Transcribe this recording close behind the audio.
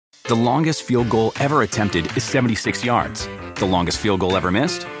The longest field goal ever attempted is 76 yards. The longest field goal ever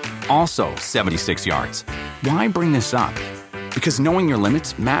missed? Also 76 yards. Why bring this up? Because knowing your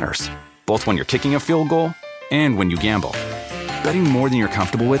limits matters, both when you're kicking a field goal and when you gamble. Betting more than you're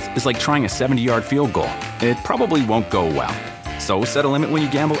comfortable with is like trying a 70-yard field goal. It probably won't go well. So set a limit when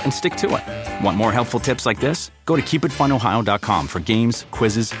you gamble and stick to it. Want more helpful tips like this? Go to keepitfunohio.com for games,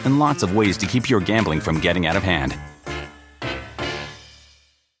 quizzes, and lots of ways to keep your gambling from getting out of hand.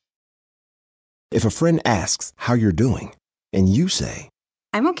 If a friend asks how you're doing, and you say,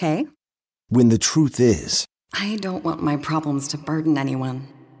 I'm okay. When the truth is, I don't want my problems to burden anyone.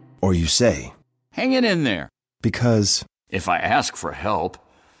 Or you say, hang it in there. Because if I ask for help,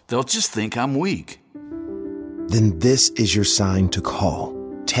 they'll just think I'm weak. Then this is your sign to call,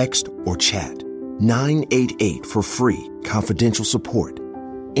 text, or chat 988 for free, confidential support.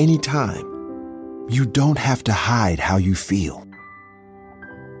 Anytime. You don't have to hide how you feel.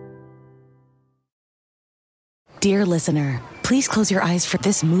 Dear listener, please close your eyes for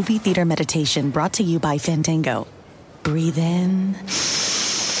this movie theater meditation brought to you by Fandango. Breathe in.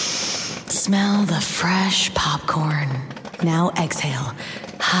 Smell the fresh popcorn. Now exhale.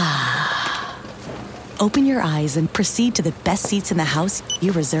 Open your eyes and proceed to the best seats in the house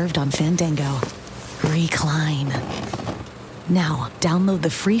you reserved on Fandango. Recline. Now, download the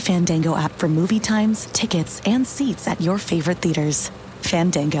free Fandango app for movie times, tickets, and seats at your favorite theaters.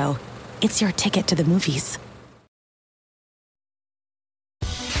 Fandango. It's your ticket to the movies.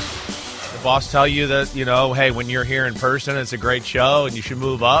 Boss tell you that, hey, when you're here in person, it's a great show and you should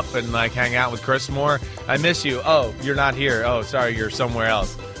move up and hang out with Chris more? I miss you. Oh, you're not here. Oh, sorry, you're somewhere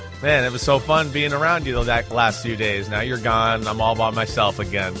else. Man, it was so fun being around you that last few days. Now you're gone. I'm all by myself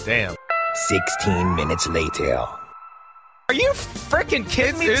again. Damn. 16 minutes later. Are you freaking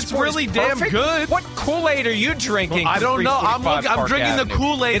kidding me? It's really damn good. What Kool-Aid are you drinking? I don't know. I'm drinking the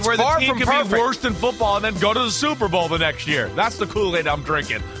Kool-Aid where the team can be worse than football and then go to the Super Bowl the next year. That's the Kool-Aid I'm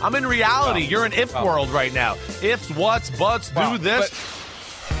drinking. I'm in reality. You're in if world right now. Ifs, whats, buts, do this.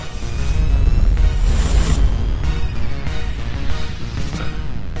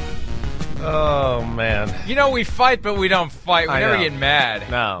 Oh, man. We fight, but we don't fight. We never get mad.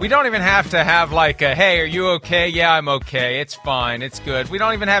 No. We don't even have to have hey, are you okay? Yeah, I'm okay. It's fine. It's good. We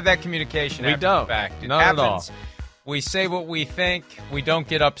don't even have that communication after the fact. It Not happens. at all. We say what we think. We don't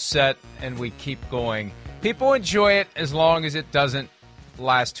get upset, and we keep going. People enjoy it as long as it doesn't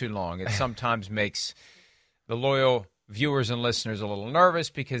last too long. It sometimes makes the loyal viewers and listeners a little nervous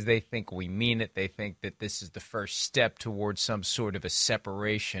because they think we mean it. They think that this is the first step towards some sort of a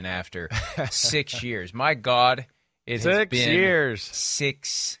separation after 6 years. My God, it has been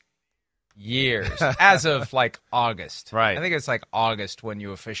 6 years as of August. Right. I think it's August when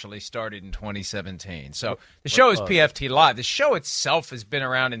you officially started in 2017. So the show is PFT Live. The show itself has been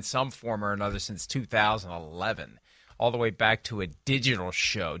around in some form or another since 2011. All the way back to a digital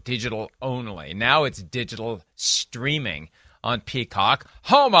show, digital only. Now it's digital streaming on Peacock,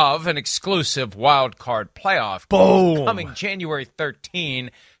 home of an exclusive wild card playoff. Boom! Coming January 13,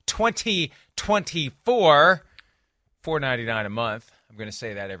 2024, $4.99 a month. I'm going to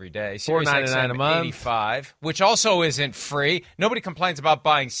say that every day. $4.99 a month. $85, which also isn't free. Nobody complains about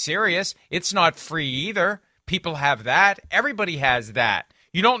buying Sirius. It's not free either. People have that. Everybody has that.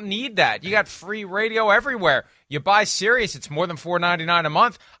 You don't need that. You got free radio everywhere. You buy Sirius, it's more than $4.99 a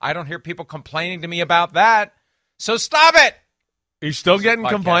month. I don't hear people complaining to me about that. So stop it. You're still getting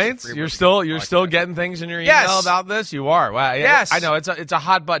complaints? You're still getting things in your email about this? You are. Wow. Yes. I know it's a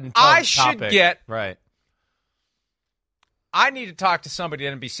hot button I topic. should get right. I need to talk to somebody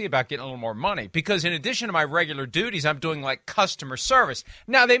at NBC about getting a little more money because in addition to my regular duties, I'm doing customer service.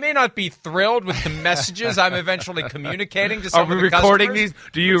 Now, they may not be thrilled with the messages I'm eventually communicating to some of the customers. Are we recording these?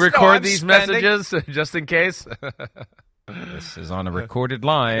 Do you record these messages just in case? This is on a recorded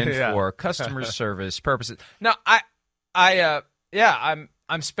line for customer service purposes. No, I'm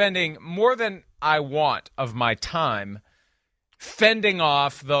spending more than I want of my time fending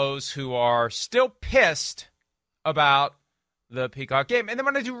off those who are still pissed about the Peacock game. And then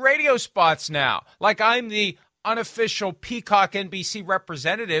when I do radio spots now, I'm the unofficial Peacock NBC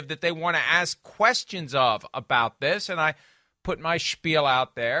representative that they want to ask questions of about this, and I put my spiel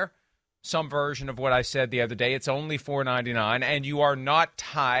out there, some version of what I said the other day. It's only $4.99, and you are not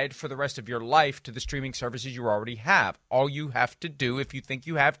tied for the rest of your life to the streaming services you already have. All you have to do, if you think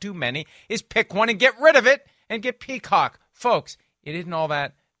you have too many, is pick one and get rid of it and get Peacock. Folks, it isn't all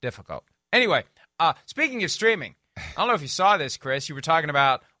that difficult. Anyway, speaking of streaming, I don't know if you saw this, Chris. You were talking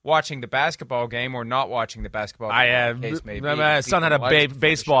about watching the basketball game or not watching the basketball game. My son had a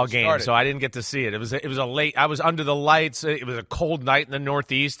baseball game, so I didn't get to see it. It was a late. I was under the lights. It was a cold night in the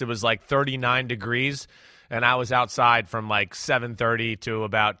Northeast. It was like 39 degrees, and I was outside from like 7:30 to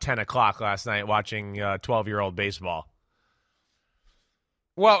about 10 o'clock last night watching 12-year-old baseball.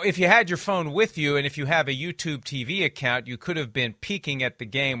 Well, if you had your phone with you and if you have a YouTube TV account, you could have been peeking at the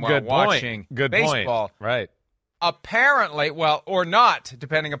game while watching baseball. Point. Right. Apparently, well, or not,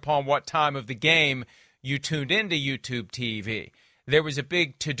 depending upon what time of the game you tuned into YouTube TV. There was a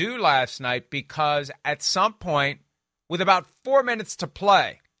big to-do last night because at some point, with about 4 minutes to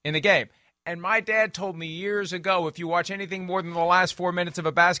play in the game, and my dad told me years ago, if you watch anything more than the last 4 minutes of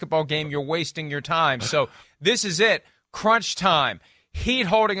a basketball game, you're wasting your time. So this is it. Crunch time. Heat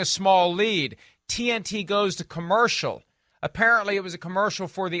holding a small lead. TNT goes to commercial. Apparently, it was a commercial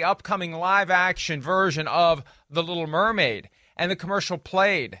for the upcoming live-action version of The Little Mermaid. And the commercial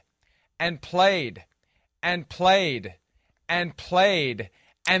played and played and played and played.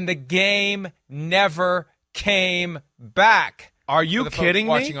 And the game never came back. Are you kidding me?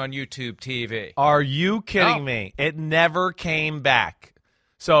 Watching on YouTube TV. Are you kidding me? It never came back.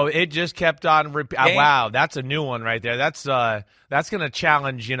 So it just kept on repeating. Wow, that's a new one right there. That's going to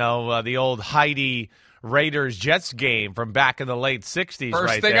challenge, the old Heidi Raiders-Jets game from back in the late 60s.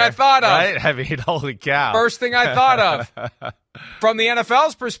 First thing I thought of. Right? I mean, holy cow. First thing I thought of. From the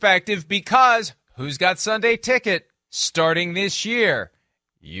NFL's perspective, because who's got Sunday Ticket starting this year?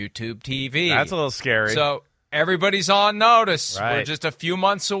 YouTube TV. That's a little scary. So everybody's on notice. Right. We're just a few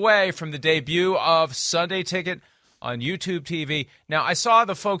months away from the debut of Sunday Ticket on YouTube TV. Now, I saw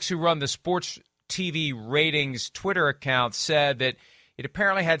the folks who run the Sports TV Ratings Twitter account said that it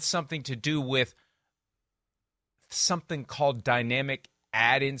apparently had something to do with something called dynamic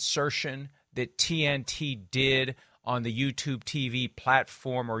ad insertion that TNT did on the YouTube TV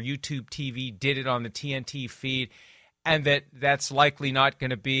platform, or YouTube TV did it on the TNT feed, and that's likely not going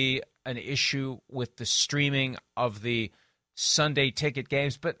to be an issue with the streaming of the Sunday Ticket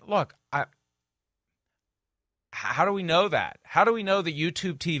games. But look, how do we know that? How do we know that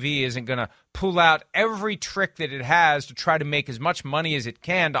YouTube TV isn't going to pull out every trick that it has to try to make as much money as it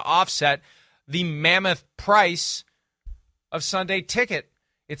can to offset the mammoth price of Sunday Ticket?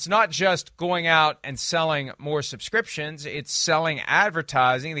 It's not just going out and selling more subscriptions. It's selling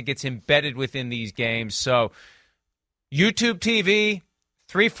advertising that gets embedded within these games. So YouTube TV,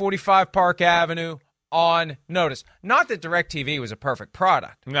 345 Park Avenue, on notice. Not that DirecTV was a perfect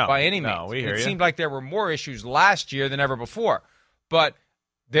product by any means. No, we hear it you. seemed like there were more issues last year than ever before. But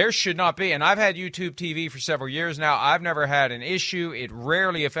there should not be. And I've had YouTube TV for several years now. I've never had an issue. It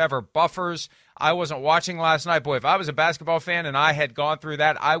rarely, if ever, buffers. I wasn't watching last night. Boy, if I was a basketball fan and I had gone through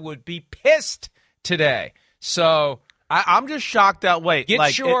that, I would be pissed today. So I'm just shocked that way.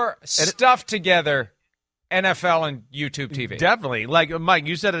 Get your stuff together, NFL and YouTube TV. Definitely. Like, Mike,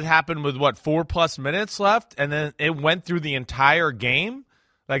 you said it happened with, 4+ minutes left, and then it went through the entire game?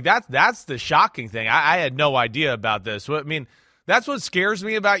 Like, that's the shocking thing. I had no idea about this. I mean, that's what scares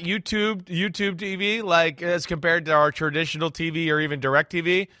me about YouTube TV, like, as compared to our traditional TV or even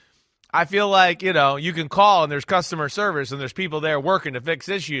DirecTV. I feel like, you can call and there's customer service and there's people there working to fix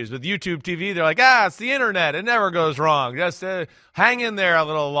issues. With YouTube TV, they're like, it's the internet. It never goes wrong. Just hang in there a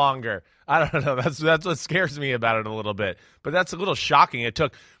little longer. I don't know. That's what scares me about it a little bit. But that's a little shocking. It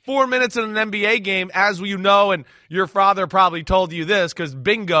took 4 minutes in an NBA game, as you know, and your father probably told you this because,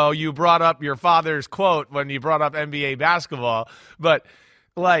 bingo, you brought up your father's quote when you brought up NBA basketball. But,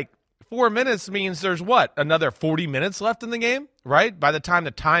 4 minutes means there's another 40 minutes left in the game, right? By the time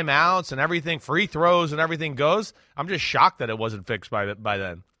the timeouts and everything, free throws and everything goes, I'm just shocked that it wasn't fixed by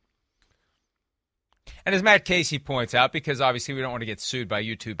then. And as Matt Casey points out, because obviously we don't want to get sued by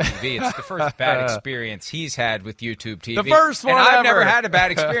YouTube TV, it's the first bad experience he's had with YouTube TV. The first one and I've ever. never had a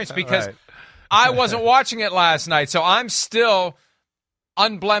bad experience because Right. I wasn't watching it last night, so I'm still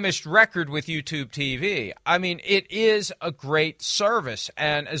unblemished record with YouTube TV. I mean, it is a great service,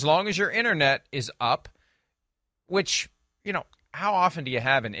 and as long as your internet is up, which, how often do you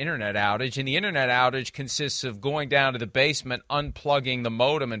have an internet outage? And the internet outage consists of going down to the basement, unplugging the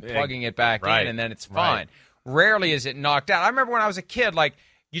modem and plugging it back in, and then it's fine. Right. Rarely is it knocked out. I remember when I was a kid,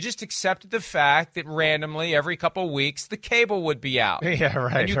 you just accepted the fact that randomly, every couple of weeks, the cable would be out. Yeah,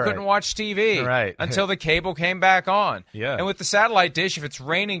 right. And you couldn't watch TV until the cable came back on. Yeah. And with the satellite dish, if it's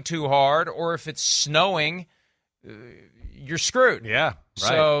raining too hard or if it's snowing, you're screwed. Yeah, right.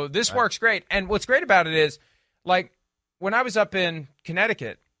 So this works great. And what's great about it is, when I was up in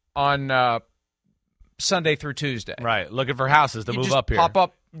Connecticut on Sunday through Tuesday. Right, looking for houses to move up here. Pop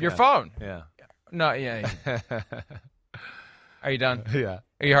up your phone. Yeah. No, yeah. Are you done? Yeah.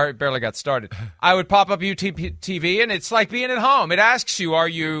 You barely got started. I would pop up YouTube TV, and it's like being at home. It asks you, are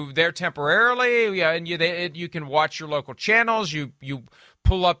you there temporarily? Yeah, and you can watch your local channels. You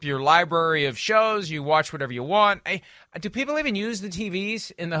pull up your library of shows. You watch whatever you want. Do people even use the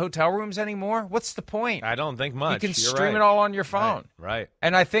TVs in the hotel rooms anymore? What's the point? I don't think much. You can stream it all on your phone. Right.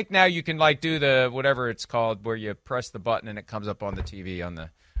 And I think now you can do the whatever it's called, where you press the button and it comes up on the TV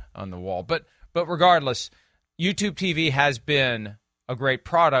on the wall. But regardless, YouTube TV has been a great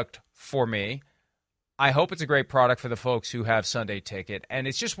product for me. I hope it's a great product for the folks who have Sunday Ticket. And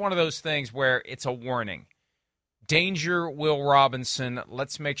it's just one of those things where it's a warning. Danger, Will Robinson.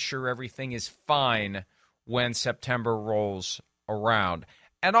 Let's make sure everything is fine when September rolls around.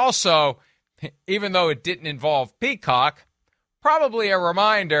 And also, even though it didn't involve Peacock, probably a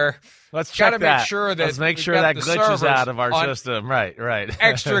reminder. Let's check that. Make sure that Let's make sure that glitch is out of our system. Right.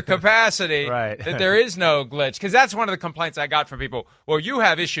 Extra capacity. Right. That there is no glitch. Because that's one of the complaints I got from people. Well, you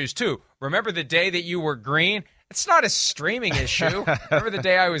have issues too. Remember the day that you were green? It's not a streaming issue. Remember the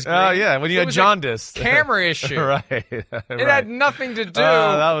day I was green? Oh, yeah, when you had jaundice. Camera issue. Right. It had nothing to do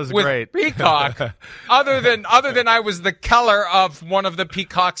that was with great. Peacock, other than I was the color of one of the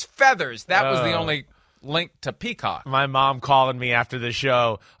peacock's feathers. That was the only link to Peacock. My mom calling me after the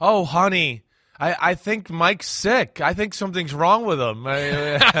show. Oh, honey, I think Mike's sick. I think something's wrong with him.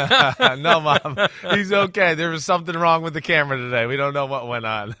 No, Mom, he's okay. There was something wrong with the camera today. We don't know what went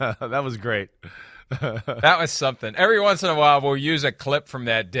on. That was great. That was something. Every once in a while, we'll use a clip from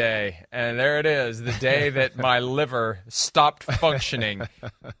that day, and there it is, the day that my liver stopped functioning,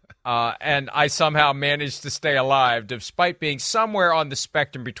 and I somehow managed to stay alive, despite being somewhere on the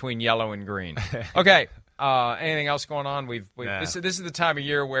spectrum between yellow and green. Okay, anything else going on? This is the time of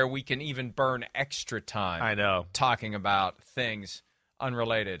year where we can even burn extra time. I know, talking about things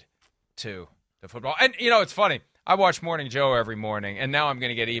unrelated to the football. And it's funny. I watch Morning Joe every morning, and now I'm going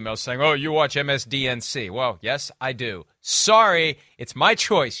to get emails saying, oh, you watch MSDNC. Well, yes, I do. Sorry, it's my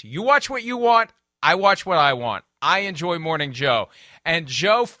choice. You watch what you want. I watch what I want. I enjoy Morning Joe. And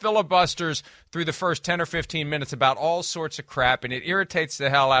Joe filibusters through the first 10 or 15 minutes about all sorts of crap, and it irritates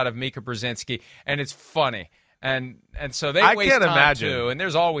the hell out of Micah Brzezinski, and it's funny. And so they waste time, too, and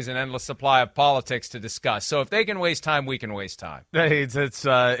there's always an endless supply of politics to discuss. So if they can waste time, we can waste time. It's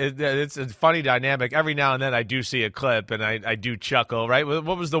a funny dynamic. Every now and then I do see a clip, and I do chuckle, right?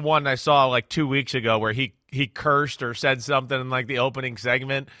 What was the one I saw like 2 weeks ago where he cursed or said something in like the opening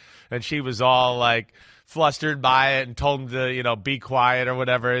segment, and she was all like flustered by it and told him to, be quiet or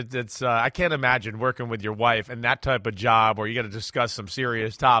whatever. It's I can't imagine working with your wife in that type of job where you got to discuss some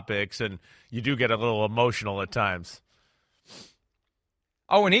serious topics and you do get a little emotional at times.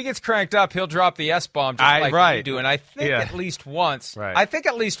 Oh, when he gets cranked up, he'll drop the S-bomb just like you do. And I think at least once,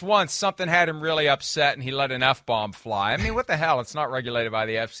 something had him really upset and he let an F-bomb fly. I mean, what the hell? It's not regulated by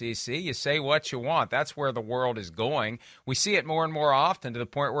the FCC. You say what you want. That's where the world is going. We see it more and more often to the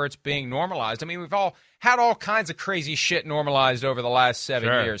point where it's being normalized. I mean, we've all had all kinds of crazy shit normalized over the last 7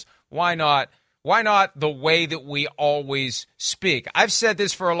 years. Why not? Why not the way that we always speak? I've said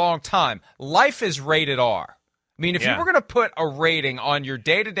this for a long time. Life is rated R. I mean, if you were going to put a rating on your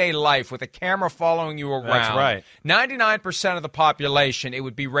day-to-day life with a camera following you around, that's right. 99% of the population, it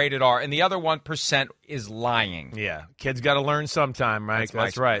would be rated R, and the other 1% is lying. Yeah, kids got to learn sometime, Mike.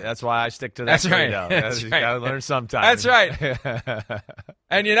 That's right. That's why I stick to that. That's right. You got to learn sometime. That's right.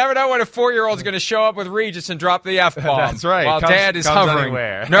 And you never know when a 4-year-old's going to show up with Regis and drop the F-bomb. That's right. While Dad is hovering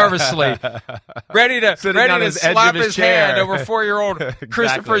nervously, ready to slap his hand over 4-year-old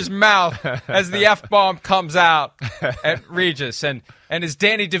Christopher's mouth as the F-bomb comes out at Regis. And as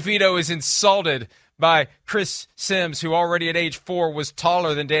Danny DeVito is insulted by Chris Sims, who already at age 4 was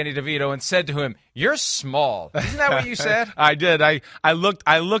taller than Danny DeVito, and said to him, "You're small." Isn't that what you said? I did. I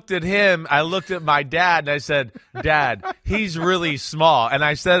looked at him. I looked at my dad, and I said, "Dad, he's really small." And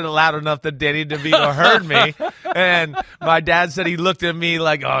I said it loud enough that Danny DeVito heard me. And my dad said he looked at me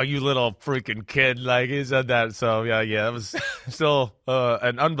like, "Oh, you little freaking kid!" Like he said that. So yeah, it was still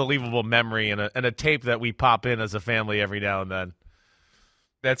an unbelievable memory and a tape that we pop in as a family every now and then.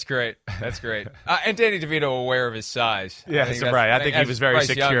 That's great. That's great. And Danny DeVito aware of his size. Yeah, I think he was very Bryce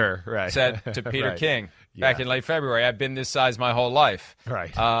secure. Young right. said to Peter King back in late February, "I've been this size my whole life."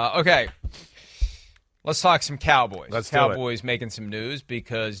 Right. Okay. Let's talk some Cowboys. Let's Cowboys making some news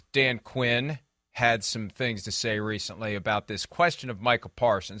because Dan Quinn had some things to say recently about this question of Micah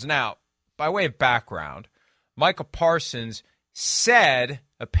Parsons. Now, by way of background, Micah Parsons said,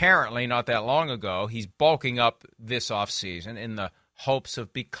 apparently not that long ago, he's bulking up this offseason in the hopes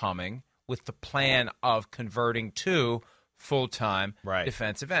of becoming, with the plan of converting to full-time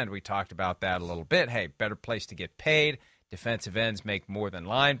defensive end. We talked about that a little bit. Hey, better place to get paid. Defensive ends make more than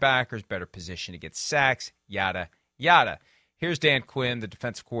linebackers, better position to get sacks, yada, yada. Here's Dan Quinn, the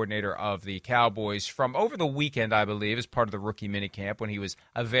defensive coordinator of the Cowboys, from over the weekend, I believe, as part of the rookie minicamp when he was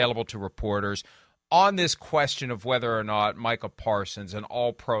available to reporters on this question of whether or not Micah Parsons, an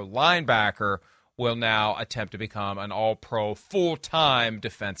all-pro linebacker, will now attempt to become an all-pro full-time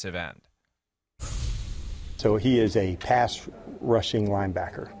defensive end. So he is a pass rushing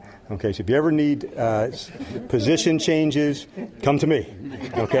linebacker. Okay, so if you ever need position changes, come to me,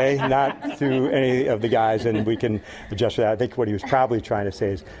 okay? Not to any of the guys, and we can adjust for that. I think what he was probably trying to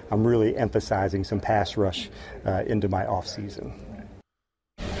say is I'm really emphasizing some pass rush into my offseason.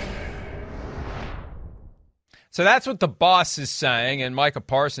 So that's what the boss is saying, and Micah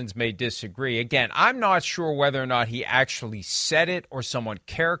Parsons may disagree. Again, I'm not sure whether or not he actually said it or someone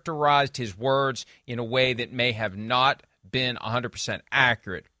characterized his words in a way that may have not been 100%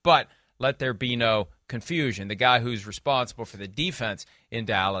 accurate. But let there be no confusion. The guy who's responsible for the defense in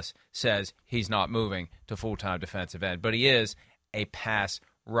Dallas says he's not moving to full-time defensive end, but he is a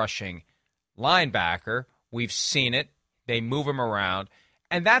pass-rushing linebacker. We've seen it. They move him around.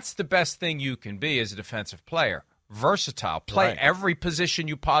 And that's the best thing you can be as a defensive player. Versatile. Play every position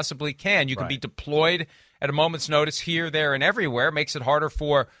you possibly can. You can be deployed at a moment's notice here, there, and everywhere. It makes it harder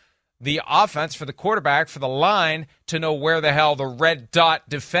for the offense, for the quarterback, for the line to know where the hell the red dot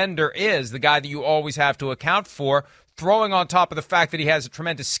defender is, the guy that you always have to account for. Throwing on top of the fact that he has a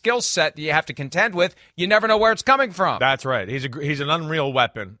tremendous skill set that you have to contend with, you never know where it's coming from. That's right. He's an unreal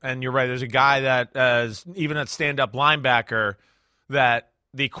weapon. And you're right, there's a guy that, even at stand-up linebacker, that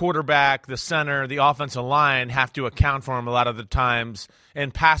the quarterback, the center, the offensive line have to account for him a lot of the times in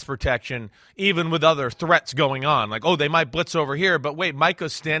pass protection, even with other threats going on. Like, oh, they might blitz over here, but wait,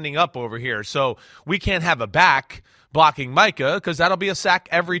 Micah's standing up over here. So we can't have a back blocking Micah because that'll be a sack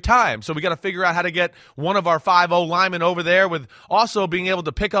every time. So we got to figure out how to get one of our 5-0 linemen over there with also being able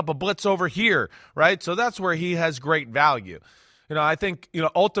to pick up a blitz over here, right? So that's where he has great value. I think,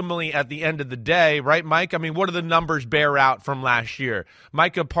 ultimately at the end of the day, right, Mike? I mean, what do the numbers bear out from last year?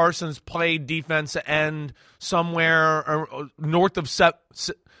 Micah Parsons played defensive end somewhere north of,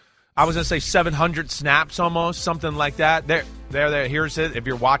 I was going to say 700 snaps almost, something like that. There. Here's it. If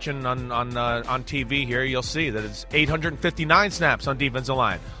you're watching on TV here, you'll see that it's 859 snaps on defensive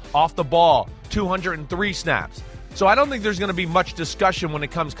line. Off the ball, 203 snaps. So I don't think there's going to be much discussion when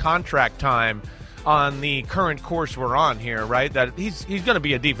it comes contract time on the current course we're on here, right? That he's going to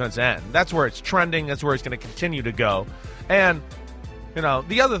be a defense end. That's where it's trending. That's where it's going to continue to go. And,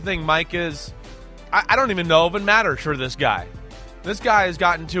 the other thing, Mike, is I don't even know if it matters for this guy. This guy has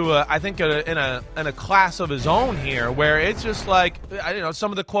gotten to, in a class of his own here where it's just like,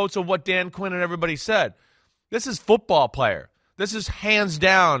 some of the quotes of what Dan Quinn and everybody said. This is football player. This is hands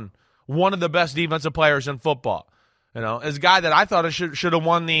down one of the best defensive players in football. As a guy that I thought should have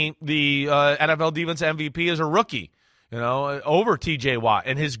won the NFL Defense MVP as a rookie, over T.J. Watt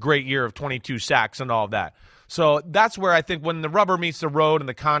in his great year of 22 sacks and all of that. So that's where I think when the rubber meets the road and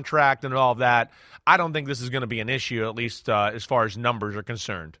the contract and all of that, I don't think this is going to be an issue, at least as far as numbers are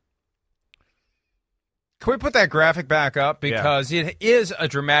concerned. Can we put that graphic back up? Because it is a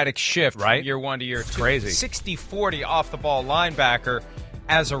dramatic shift right? From year one to year two. Crazy. 60-40 off-the-ball linebacker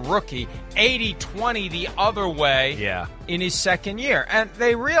as a rookie, 80-20 the other way in his second year. And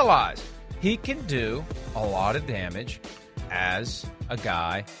they realize he can do a lot of damage as a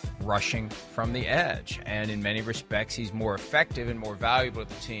guy rushing from the edge. And in many respects, he's more effective and more valuable to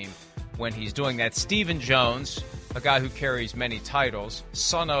the team when he's doing that. Stephen Jones, a guy who carries many titles,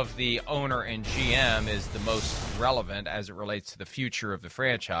 son of the owner and GM, is the most relevant as it relates to the future of the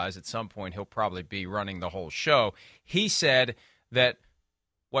franchise. At some point, he'll probably be running the whole show. He said that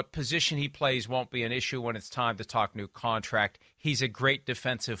what position he plays won't be an issue when it's time to talk new contract. He's a great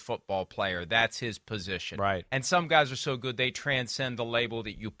defensive football player. That's his position. Right. And some guys are so good they transcend the label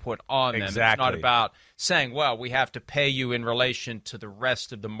that you put on them. Exactly. It's not about saying, well, we have to pay you in relation to the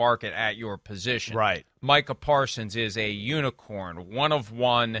rest of the market at your position. Right. Micah Parsons is a unicorn, one of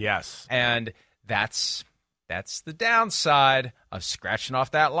one. Yes. And that's the downside of scratching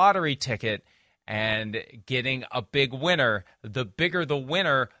off that lottery ticket and getting a big winner. The bigger the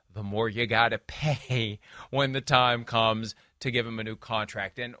winner, the more you got to pay when the time comes to give him a new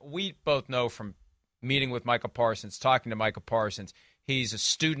contract. And we both know from meeting with Micah Parsons, talking to Micah Parsons, he's a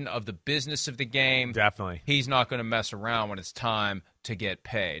student of the business of the game. Definitely. He's not going to mess around when it's time to get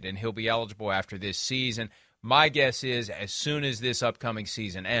paid, and he'll be eligible after this season. My guess is as soon as this upcoming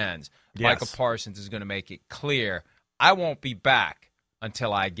season ends, Micah Parsons is going to make it clear, I won't be back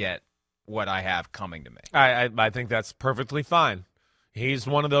until I get what I have coming to me. I think that's perfectly fine. He's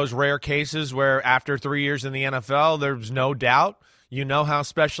one of those rare cases where after 3 years in the NFL, there's no doubt. You know how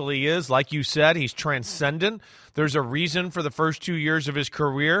special he is. Like you said, he's transcendent. There's a reason for the first 2 years of his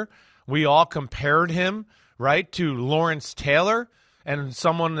career, we all compared him, right, to Lawrence Taylor, and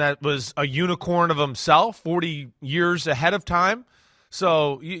someone that was a unicorn of himself 40 years ahead of time.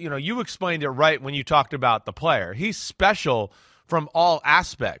 So, you explained it right when you talked about the player. He's special from all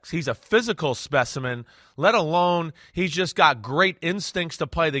aspects. He's a physical specimen, let alone he's just got great instincts to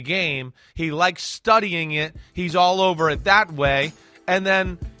play the game. He likes studying it. He's all over it that way. And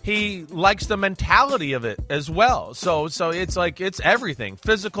then he likes the mentality of it as well. So it's like it's everything.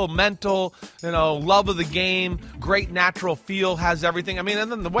 Physical, mental, love of the game, great natural feel, has everything. I mean,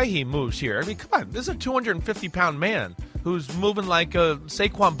 and then the way he moves here. I mean, come on, this is a 250-pound man who's moving like a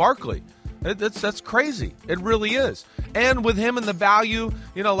Saquon Barkley. That's crazy. It really is. And with him and the value,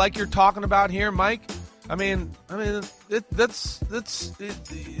 like you're talking about here, Mike, this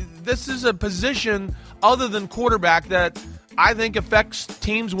is a position other than quarterback that I think affects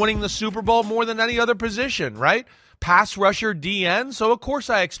teams winning the Super Bowl more than any other position, right? Pass rusher, DN, so of course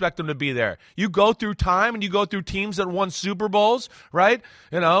I expect him to be there. You go through time and you go through teams that won Super Bowls, right?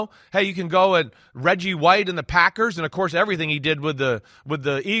 Hey, you can go at Reggie White and the Packers, and of course everything he did with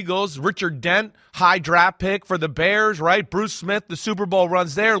the Eagles. Richard Dent, high draft pick for the Bears, right? Bruce Smith, the Super Bowl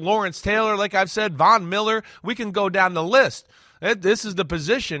runs there. Lawrence Taylor, like I've said, Von Miller. We can go down the list. This is the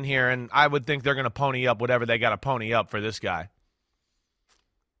position here, and I would think they're going to pony up whatever they got to pony up for this guy.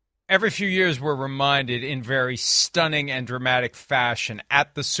 Every few years, we're reminded in very stunning and dramatic fashion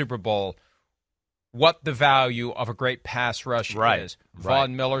at the Super Bowl what the value of a great pass rush is.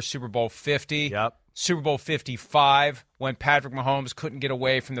 Von Miller, Super Bowl 50. Yep. Super Bowl 55, when Patrick Mahomes couldn't get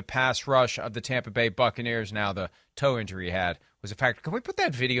away from the pass rush of the Tampa Bay Buccaneers. Now the toe injury he had was a factor. Can we put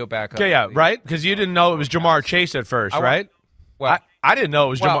that video back up? Okay, yeah, right? Because you didn't know it was Jamar Chase at first, right? Well, I didn't know it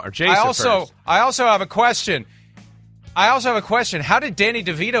was Jamar Chase at first. I also have a question. How did Danny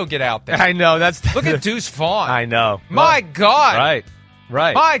DeVito get out there? I know. Look at Deuce Vaughn. I know. My God.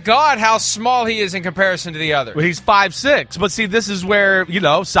 Right. My God, how small he is in comparison to the others. Well, he's 5'6", but see, this is where,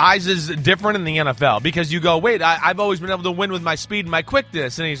 size is different in the NFL because you go, wait, I've always been able to win with my speed and my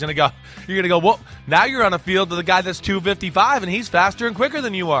quickness, and you're going to go, well, now you're on a field with a guy that's 255, and he's faster and quicker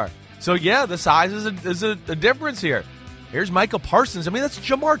than you are. So, yeah, the size is a difference here. Here's Micah Parsons. That's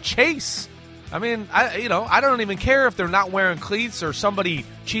Jamar Chase. I don't even care if they're not wearing cleats or somebody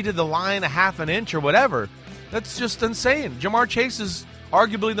cheated the line a half an inch or whatever. That's just insane. Jamar Chase is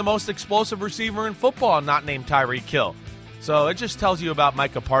arguably the most explosive receiver in football, not named Tyreek Hill. So it just tells you about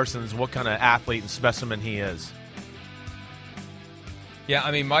Micah Parsons, what kind of athlete and specimen he is. Yeah,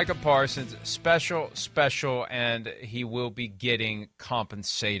 Micah Parsons, special, and he will be getting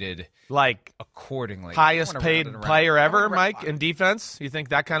compensated accordingly. Highest paid player ever, Mike, in defense? You think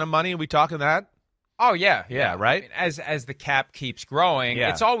that kind of money? Are we talking that? Oh, yeah. Yeah, right? As the cap keeps growing,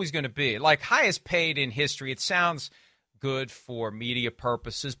 it's always going to be. Highest paid in history, it sounds good for media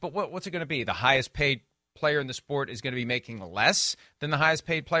purposes, but what's it going to be? The highest paid player in the sport is going to be making less than the highest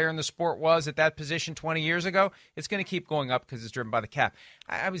paid player in the sport was at that position 20 years ago. It's going to keep going up because it's driven by the cap.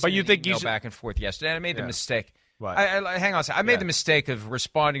 I was back and forth yesterday, and I made the mistake. Hang on a second. I made the mistake of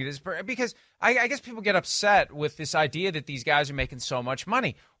responding to this because I guess people get upset with this idea that these guys are making so much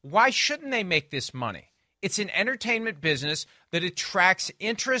money. Why shouldn't they make this money? It's an entertainment business that attracts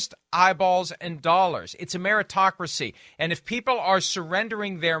interest, eyeballs, and dollars. It's a meritocracy. And if people are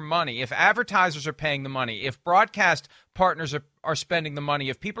surrendering their money, if advertisers are paying the money, if broadcast partners are spending the money,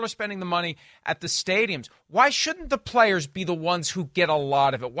 if people are spending the money at the stadiums, why shouldn't the players be the ones who get a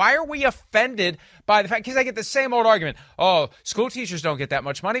lot of it? Why are we offended by the fact? Because I get the same old argument. Oh, school teachers don't get that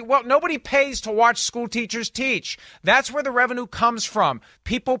much money. Well, nobody pays to watch school teachers teach. That's where the revenue comes from.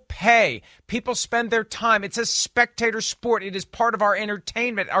 People pay. People spend their time. It's a spectator sport. It is part of our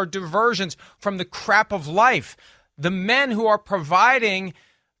entertainment, our diversions from the crap of life. The men who are providing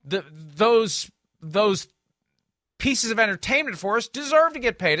those pieces of entertainment for us deserve to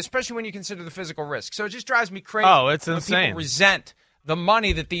get paid, especially when you consider the physical risk. So it just drives me crazy. Oh, it's insane. When people resent the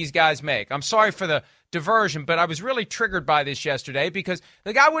money that these guys make. I'm sorry for the diversion, but I was really triggered by this yesterday because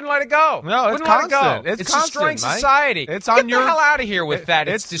the guy wouldn't let it go. No, it's constant. It's constant, destroying society. It's on Get the hell out of here with that.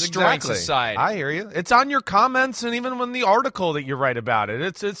 It's destroying society. I hear you. It's on your comments and even when the article that you write about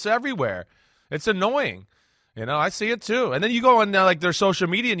it. It's everywhere. It's annoying. I see it too. And then you go on their social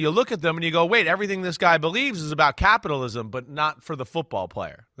media and you look at them and you go, wait, everything this guy believes is about capitalism, but not for the football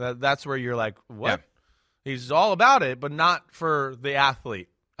player. That's where you're like, what? Yeah. He's all about it, but not for the athlete.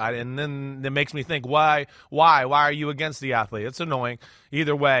 And then it makes me think, why are you against the athlete? It's annoying.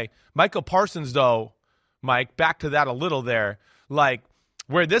 Either way, Micah Parsons, though, Mike, back to that a little there. like,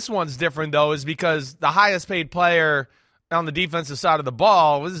 where this one's different, though, is because the highest paid player on the defensive side of the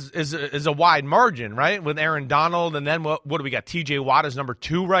ball is a wide margin, right? With Aaron Donald, and then what do we got? T.J. Watt is number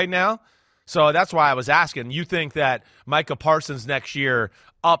 2 right now. So that's why I was asking. You think that Micah Parsons next year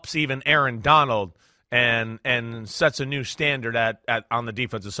ups even Aaron Donald and sets a new standard on the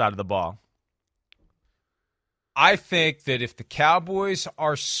defensive side of the ball? I think that if the Cowboys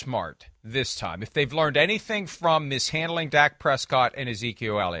are smart this time, if they've learned anything from mishandling Dak Prescott and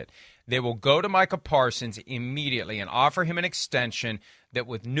Ezekiel Elliott, they will go to Micah Parsons immediately and offer him an extension that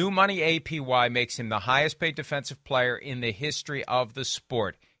with new money APY makes him the highest paid defensive player in the history of the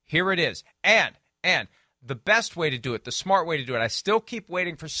sport. Here it is. And the best way to do it, the smart way to do it, I still keep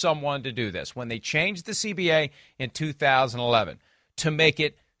waiting for someone to do this. When they changed the CBA in 2011 to make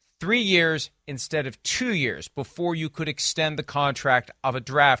it 3 years instead of 2 years before you could extend the contract of a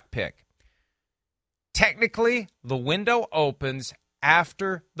draft pick. Technically, the window opens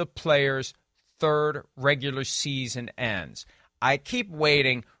after the player's 3rd regular season ends. I keep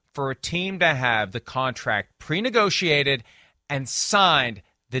waiting for a team to have the contract pre-negotiated and signed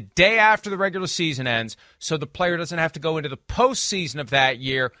the day after the regular season ends so the player doesn't have to go into the postseason of that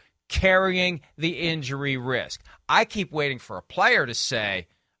year carrying the injury risk. I keep waiting for a player to say,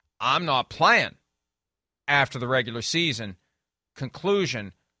 I'm not playing after the regular season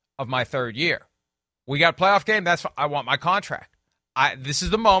conclusion of my 3rd year. We got a playoff game. I want my contract. This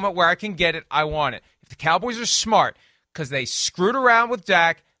is the moment where I can get it. I want it. If the Cowboys are smart, because they screwed around with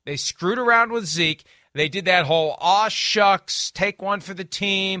Dak, they screwed around with Zeke, they did that whole, aw shucks, take one for the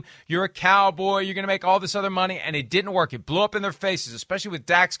team, you're a Cowboy, you're going to make all this other money, and it didn't work. It blew up in their faces, especially with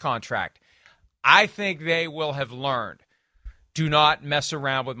Dak's contract. I think they will have learned. Do not mess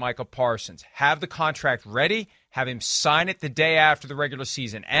around with Micah Parsons. Have the contract ready. Have him sign it the day after the regular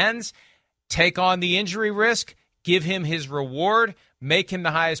season ends. Take on the injury risk. Give him his reward. Make him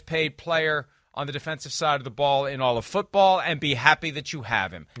the highest paid player on the defensive side of the ball in all of football, and be happy that you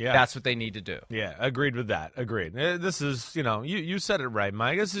have him. Yeah. That's what they need to do. Yeah, agreed with that. Agreed. This is, you said it right,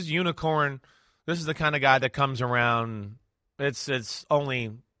 Mike. This is unicorn. This is the kind of guy that comes around. It's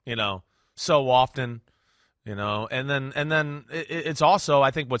only, so often. And then it's also,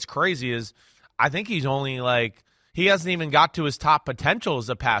 I think what's crazy is I think he's only he hasn't even got to his top potential as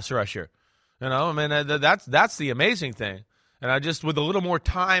a pass rusher. That's the amazing thing. And I just, with a little more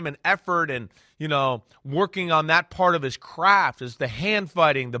time and effort and, working on that part of his craft is the hand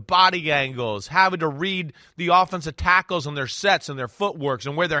fighting, the body angles, having to read the offensive tackles and their sets and their footworks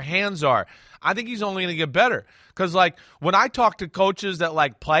and where their hands are. I think he's only going to get better. Because, when I talk to coaches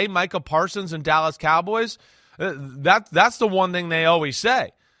that, play Micah Parsons and Dallas Cowboys, that's the one thing they always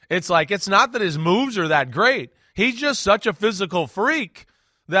say. It's it's not that his moves are that great. He's just such a physical freak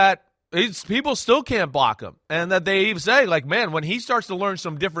that people still can't block him. And that they even say, man, when he starts to learn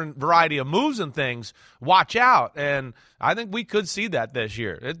some different variety of moves and things, watch out. And I think we could see that this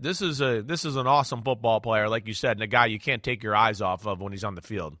year. This is an awesome football player, like you said, and a guy you can't take your eyes off of when he's on the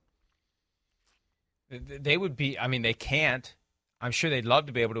field. They would be, they can't. I'm sure they'd love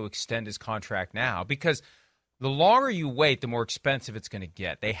to be able to extend his contract now because the longer you wait, the more expensive it's going to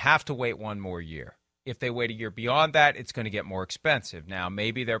get. They have to wait one more year. If they wait a year beyond that, it's going to get more expensive. Now,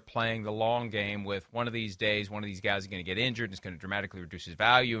 maybe they're playing the long game with one of these days, one of these guys is going to get injured, and it's going to dramatically reduce his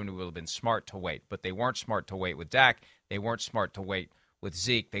value, and it will have been smart to wait. But they weren't smart to wait with Dak. They weren't smart to wait with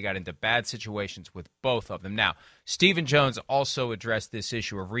Zeke. They got into bad situations with both of them. Now, Stephen Jones also addressed this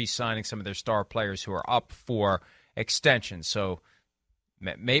issue of re-signing some of their star players who are up for extension. So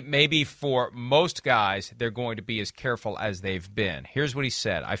maybe for most guys, they're going to be as careful as they've been. Here's what he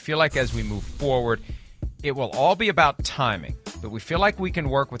said. I feel like as we move forward, it will all be about timing, but we feel like we can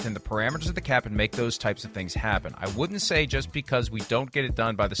work within the parameters of the cap and make those types of things happen. I wouldn't say just because we don't get it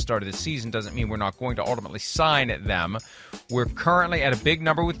done by the start of the season doesn't mean we're not going to ultimately sign them. We're currently at a big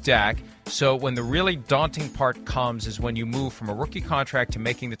number with Dak, so when the really daunting part comes is when you move from a rookie contract to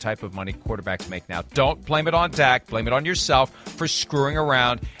making the type of money quarterbacks make now. Don't blame it on Dak. Blame it on yourself for screwing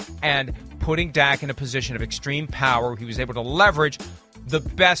around and putting Dak in a position of extreme power where he was able to leverage the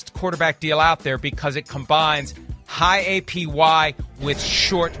best quarterback deal out there because it combines high APY with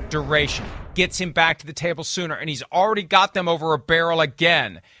short duration. Gets him back to the table sooner, and he's already got them over a barrel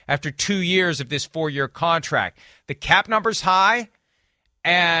again after 2 years of this 4-year contract. The cap number's high,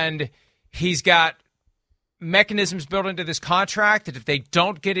 and he's got mechanisms built into this contract that if they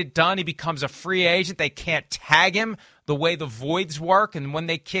don't get it done, he becomes a free agent. They can't tag him the way the voids work, and when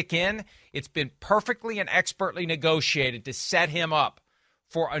they kick in, it's been perfectly and expertly negotiated to set him up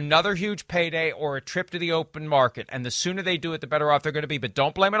for another huge payday or a trip to the open market. And the sooner they do it, the better off they're going to be. But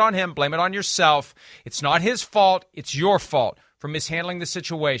don't blame it on him. Blame it on yourself. It's not his fault. It's your fault for mishandling the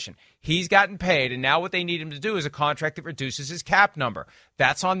situation. He's gotten paid, and now what they need him to do is a contract that reduces his cap number.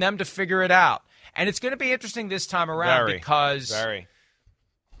 That's on them to figure it out. And it's going to be interesting this time around because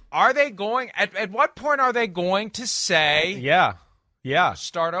are they going at what point are they going to say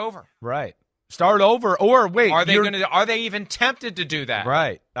start over? Right. Start over, or wait. Are they even tempted to do that?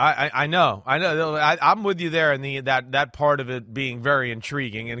 Right. I know. I'm with you there in that part of it being very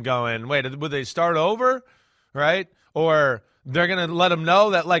intriguing and going, wait, would they start over? Right? Or they're going to let them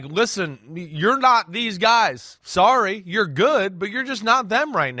know that, like, listen, you're not these guys. Sorry, you're good, but you're just not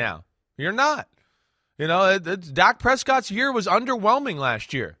them right now. You're not. You know, Dak Prescott's year was underwhelming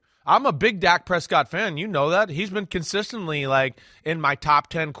last year. I'm a big Dak Prescott fan. You know that. He's been consistently, like, in my top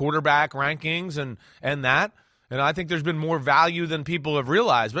 10 quarterback rankings and that. And I think there's been more value than people have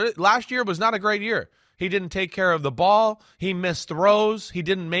realized. But last year was not a great year. He didn't take care of the ball. He missed throws. He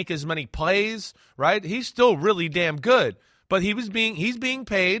didn't make as many plays, right? He's still really damn good. But he's being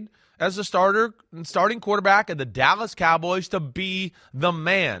paid as a starting quarterback of the Dallas Cowboys to be the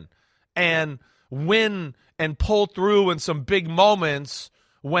man and win and pull through in some big moments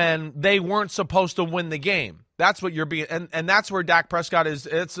when they weren't supposed to win the game. That's what you're being, and that's where Dak Prescott is.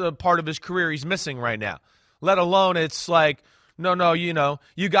 It's a part of his career he's missing right now. Let alone it's like, no,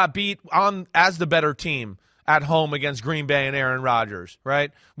 you got beat on as the better team at home against Green Bay and Aaron Rodgers,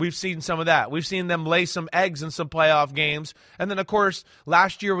 right? We've seen some of that. We've seen them lay some eggs in some playoff games. And then, of course,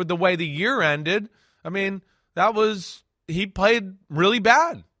 last year with the way the year ended, I mean, he played really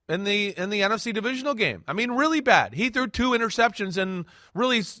bad in the NFC divisional game. I mean, really bad. He threw 2 interceptions in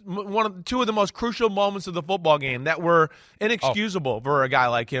really two of the most crucial moments of the football game that were inexcusable for a guy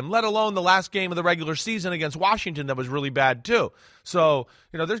like him, let alone the last game of the regular season against Washington that was really bad too. So,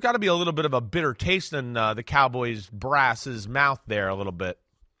 there's got to be a little bit of a bitter taste in the Cowboys brass's mouth there a little bit.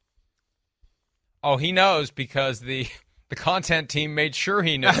 Oh, he knows because the content team made sure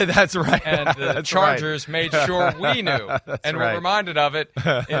he knew. That's right. And the Chargers made sure we knew. And we're reminded of it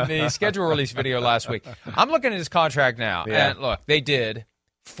in the schedule release video last week. I'm looking at his contract now. Yeah. And look, they did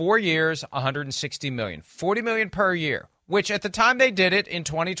 4 years, $160 million, $40 million per year, which at the time they did it in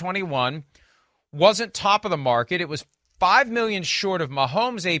 2021 wasn't top of the market. It was $5 million short of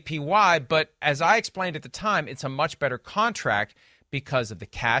Mahomes' APY, but as I explained at the time, it's a much better contract because of the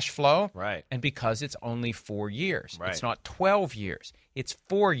cash flow, right, and because it's only 4 years. Right. It's not 12 years. It's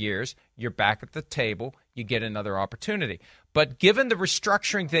 4 years. You're back at the table. You get another opportunity. But given the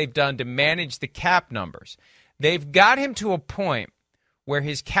restructuring they've done to manage the cap numbers, they've got him to a point where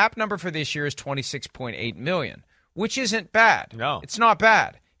his cap number for this year is $26.8 million, which isn't bad. No. It's not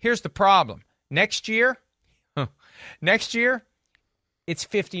bad. Here's the problem. Next year, it's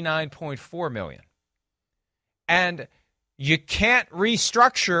 $59.4 million. And you can't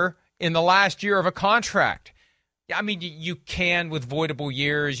restructure in the last year of a contract. I mean, you can with voidable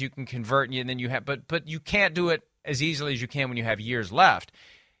years. You can convert, and then you have, but you can't do it as easily as you can when you have years left.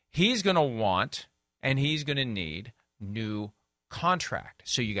 He's going to want and he's going to need new contract.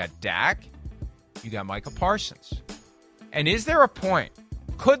 So you got Dak, you got Micah Parsons, and is there a point?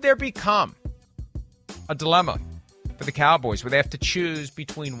 Could there become a dilemma for the Cowboys where they have to choose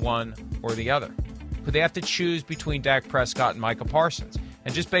between one or the other? Could they have to choose between Dak Prescott and Micah Parsons?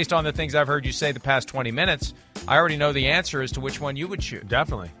 And just based on the things I've heard you say the past 20 minutes, I already know the answer as to which one you would choose.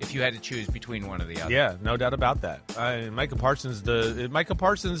 Definitely. If you had to choose between one or the other. Yeah, no doubt about that. Micah Parsons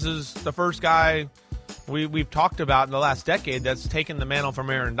is the first guy we've talked about in the last decade that's taken the mantle from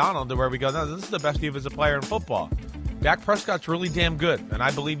Aaron Donald to where we go, no, this is the best defensive player in football. Dak Prescott's really damn good, and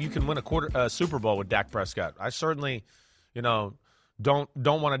I believe you can win a Super Bowl with Dak Prescott. I certainly, don't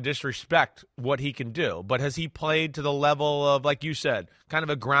want to disrespect what he can do, but has he played to the level of, like you said, kind of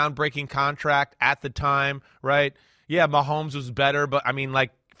a groundbreaking contract at the time, right? Yeah, Mahomes was better, but I mean,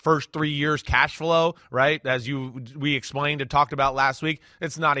 like, first 3 years cash flow, right? As we explained and talked about last week,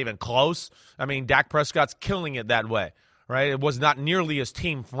 it's not even close. I mean, Dak Prescott's killing it that way, right? It was not nearly as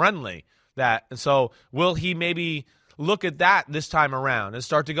team friendly so will he maybe look at that this time around and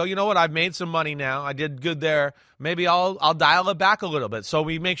start to go, you know what, I've made some money now. I did good there. Maybe I'll dial it back a little bit. So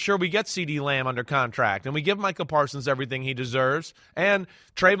we make sure we get CeeDee Lamb under contract and we give Micah Parsons everything he deserves. And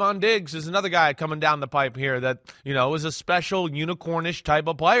Trayvon Diggs is another guy coming down the pipe here that, is a special unicornish type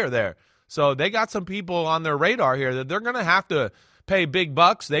of player there. So they got some people on their radar here that they're going to have to pay big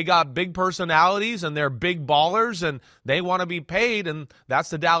bucks. They got big personalities and they're big ballers and they want to be paid. And that's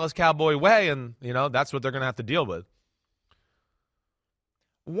the Dallas Cowboy way. And, that's what they're going to have to deal with.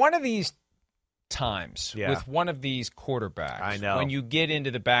 One of these times with one of these quarterbacks, I know, when you get into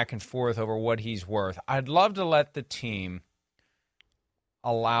the back and forth over what he's worth, I'd love to let the team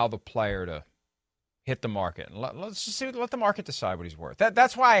allow the player to hit the market. And let's just see, let the market decide what he's worth.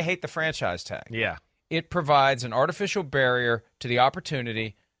 That's why I hate the franchise tag. Yeah. It provides an artificial barrier to the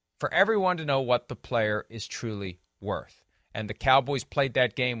opportunity for everyone to know what the player is truly worth. And the Cowboys played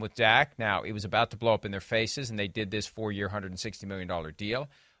that game with Dak. Now, it was about to blow up in their faces, and they did this 4-year, $160 million deal.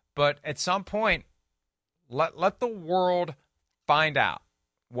 But at some point, let the world find out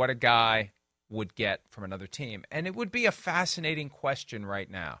what a guy would get from another team. And it would be a fascinating question right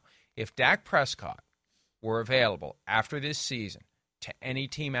now. If Dak Prescott were available after this season to any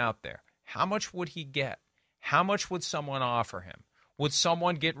team out there, how much would he get? How much would someone offer him? Would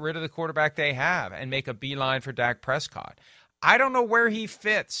someone get rid of the quarterback they have and make a beeline for Dak Prescott? I don't know where he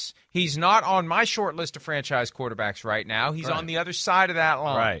fits. He's not on my short list of franchise quarterbacks right now. He's on the other side of that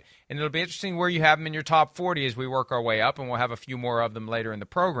line. Right. And it'll be interesting where you have him in your top 40 as we work our way up, and we'll have a few more of them later in the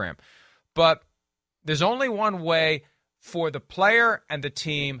program. But there's only one way for the player and the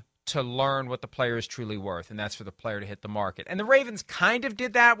team to learn what the player is truly worth, and that's for the player to hit the market. And the Ravens kind of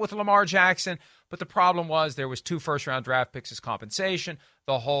did that with Lamar Jackson, but the problem was there was 2 first-round draft picks as compensation,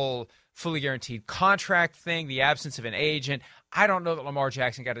 the whole fully guaranteed contract thing, the absence of an agent. I don't know that Lamar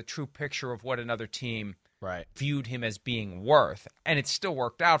Jackson got a true picture of what another team viewed him as being worth, and it still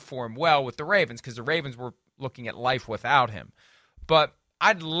worked out for him well with the Ravens because the Ravens were looking at life without him. But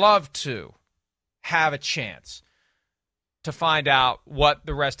I'd love to have a chance to find out what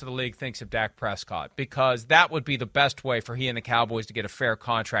the rest of the league thinks of Dak Prescott, because that would be the best way for he and the Cowboys to get a fair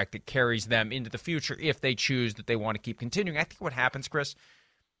contract that carries them into the future if they choose that they want to keep continuing. I think what happens, Chris,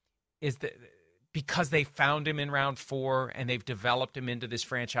 is that because they found him in round 4 and they've developed him into this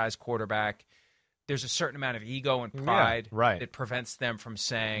franchise quarterback, there's a certain amount of ego and pride that prevents them from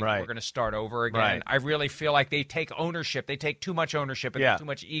saying, we're going to start over again. Right. I really feel like they take ownership. They take too much ownership and too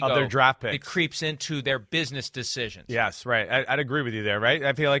much ego of their draft picks. It creeps into their business decisions. Yes, right. I'd agree with you there, right?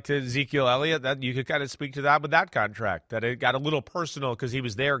 I feel like to Ezekiel Elliott, that you could kind of speak to that with that contract, that it got a little personal because he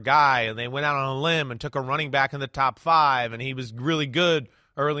was their guy, and they went out on a limb and took a running back in the top 5, and he was really good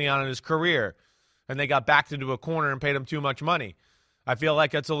early on in his career, and they got backed into a corner and paid him too much money. I feel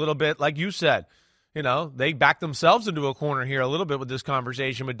like it's a little bit like you said. You know, they backed themselves into a corner here a little bit with this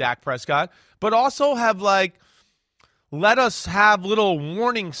conversation with Dak Prescott, but also have, like, let us have little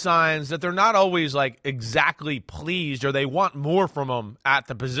warning signs that they're not always, like, exactly pleased or they want more from them at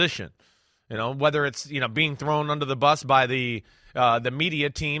the position. You know, whether it's, you know, being thrown under the bus by the media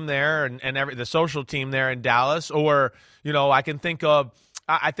team there and the social team there in Dallas, or, you know, I think of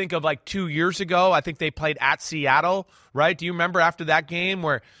like 2 years ago, I think they played at Seattle, right? Do you remember after that game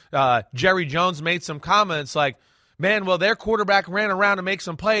where Jerry Jones made some comments like, man, well, their quarterback ran around to make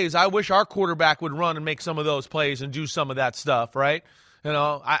some plays. I wish our quarterback would run and make some of those plays and do some of that stuff, right? You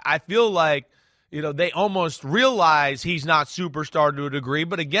know, I feel like, you know, they almost realize he's not superstar to a degree.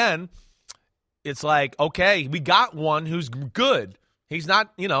 But again, it's like, okay, we got one who's good. He's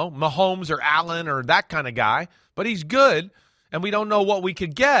not, you know, Mahomes or Allen or that kind of guy, but he's good. And we don't know what we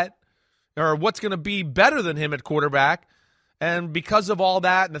could get or what's going to be better than him at quarterback. And because of all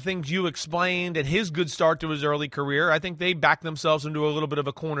that and the things you explained and his good start to his early career, I think they backed themselves into a little bit of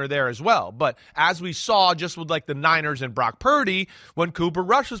a corner there as well. But as we saw just with like the Niners and Brock Purdy, when Cooper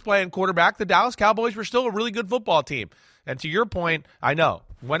Rush was playing quarterback, the Dallas Cowboys were still a really good football team. And to your point, I know,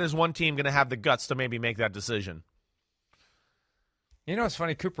 when is one team going to have the guts to maybe make that decision? You know, it's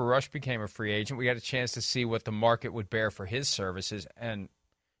funny. Cooper Rush became a free agent. We got a chance to see what the market would bear for his services, and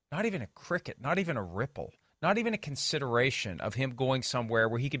not even a cricket, not even a ripple, not even a consideration of him going somewhere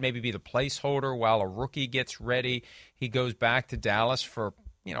where he could maybe be the placeholder while a rookie gets ready. He goes back to Dallas for,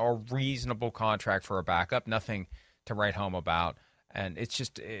 you know, a reasonable contract for a backup, nothing to write home about. And it's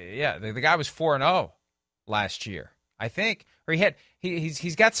just, the guy was 4-0 last year, I think, or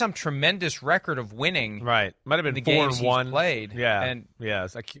he's got some tremendous record of winning. Right, might have been the 4-1 he's played. Yeah, and he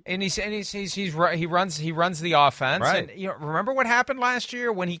runs the offense. Right. And you know, remember what happened last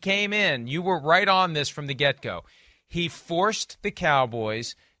year when he came in? You were right on this from the get-go. He forced the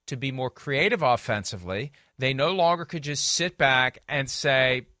Cowboys to be more creative offensively. They no longer could just sit back and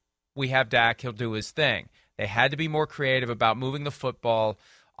say, "We have Dak; he'll do his thing." They had to be more creative about moving the football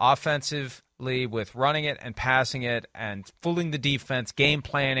offensively, with running it and passing it and fooling the defense, game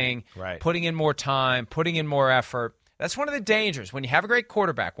planning, putting in more time, putting in more effort. That's one of the dangers. When you have a great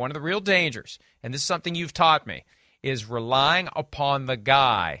quarterback, one of the real dangers, and this is something you've taught me, is relying upon the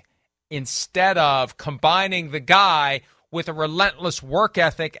guy instead of combining the guy with a relentless work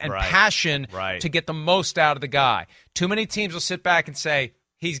ethic and passion to get the most out of the guy. Too many teams will sit back and say,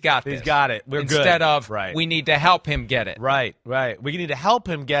 he's got this. He's got it. We're good. Instead of, we need to help him get it. Right. We need to help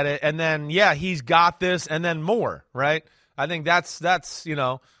him get it, and then, he's got this, and then more, right? I think that's you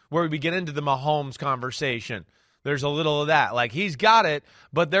know, where we get into the Mahomes conversation. There's a little of that. Like, he's got it,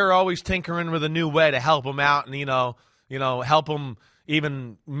 but they're always tinkering with a new way to help him out and, help him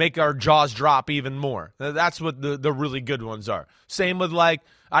even make our jaws drop even more. That's what the really good ones are. Same with, like,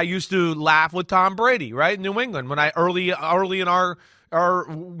 I used to laugh with Tom Brady, right, in New England when I early in our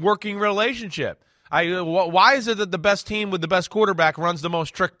working relationship. Why is it that the best team with the best quarterback runs the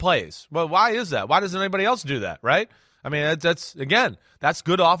most trick plays? Well, why is that? Why doesn't anybody else do that, right? I mean, that's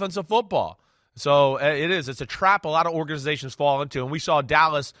good offensive football. So it's a trap a lot of organizations fall into. And we saw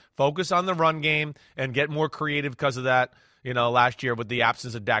Dallas focus on the run game and get more creative because of that, last year with the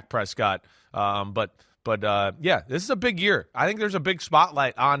absence of Dak Prescott. But this is a big year. I think there's a big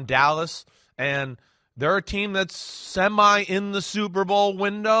spotlight on Dallas, and they're a team that's semi in the Super Bowl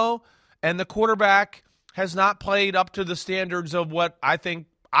window, and the quarterback has not played up to the standards of what I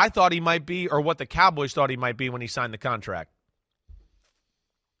thought he might be, or what the Cowboys thought he might be when he signed the contract.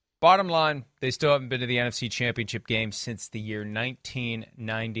 Bottom line, they still haven't been to the NFC Championship game since the year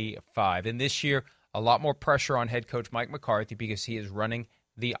 1995. And this year, a lot more pressure on head coach Mike McCarthy because he is running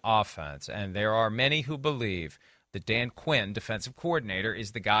the offense. And there are many who believe that Dan Quinn, defensive coordinator,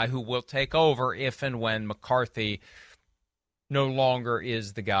 is the guy who will take over if and when McCarthy no longer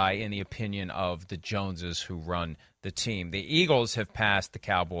is the guy in the opinion of the Joneses who run the team. The Eagles have passed the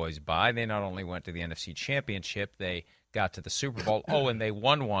Cowboys by. They not only went to the NFC Championship, they got to the Super Bowl. Oh, and they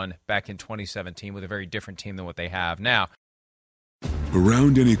won one back in 2017 with a very different team than what they have now.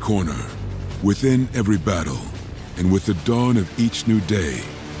 Around any corner, within every battle, and with the dawn of each new day,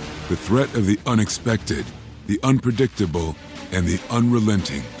 the threat of the unexpected, the unpredictable, and the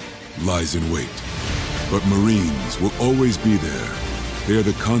unrelenting lies in wait. But Marines will always be there. They are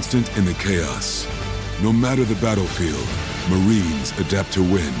the constant in the chaos. No matter the battlefield, Marines adapt to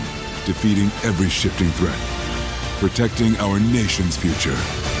win, defeating every shifting threat. Protecting our nation's future.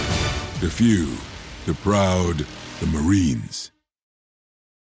 The few, the proud, the Marines.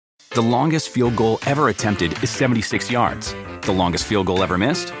 The longest field goal ever attempted is 76 yards. The longest field goal ever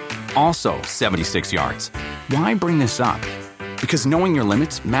missed? Also 76 yards. Why bring this up? Because knowing your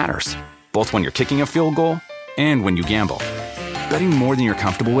limits matters, both when you're kicking a field goal and when you gamble. Betting more than you're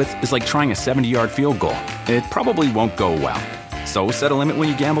comfortable with is like trying a 70-yard field goal. It probably won't go well. So set a limit when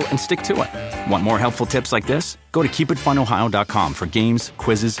you gamble and stick to it. Want more helpful tips like this? Go to keepitfunohio.com for games,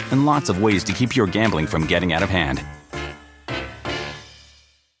 quizzes, and lots of ways to keep your gambling from getting out of hand.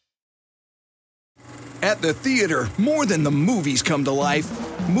 At the theater, more than the movies come to life.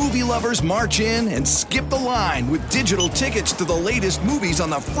 Movie lovers march in and skip the line with digital tickets to the latest movies on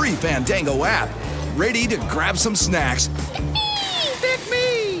the free Fandango app. Ready to grab some snacks. Pick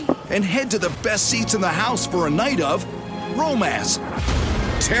me! And head to the best seats in the house for a night of romance,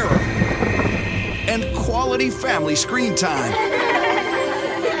 terror, and quality family screen time.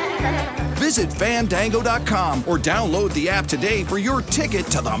 Visit Fandango.com or download the app today for your ticket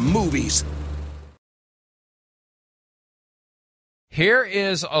to the movies. Here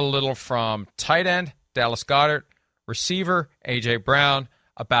is a little from tight end Dallas Goedert, receiver A.J. Brown,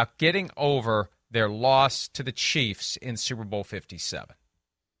 about getting over their loss to the Chiefs in Super Bowl 57.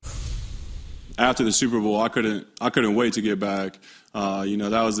 After the Super Bowl, I couldn't wait to get back.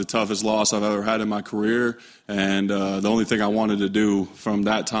 That was the toughest loss I've ever had in my career, and the only thing I wanted to do from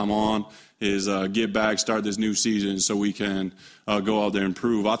that time on is get back, start this new season so we can go out there and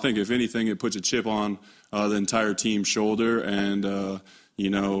improve. I think, if anything, it puts a chip on the entire team's shoulder, and,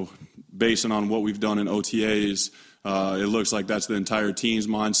 based on what we've done in OTAs, it looks like that's the entire team's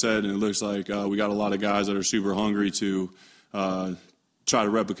mindset, and it looks like we got a lot of guys that are super hungry to try to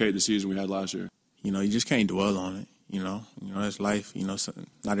replicate the season we had last year. You just can't dwell on it. That's life. Not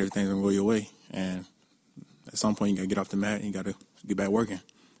everything's going to go your way. And at some point, you got to get off the mat and you got to get back working.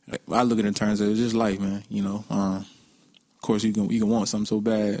 I look at it in terms of it's just life, man. Of course, you can want something so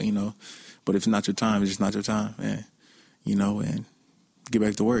bad, but if it's not your time, it's just not your time. And, and get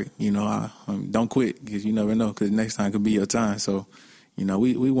back to work. Don't quit, because you never know, because next time could be your time. So,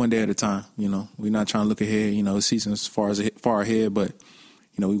 we one day at a time. We're not trying to look ahead. The season's far ahead, but,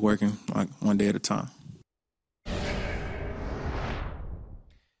 we working like one day at a time.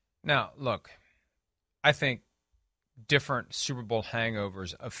 Now, look, I think different Super Bowl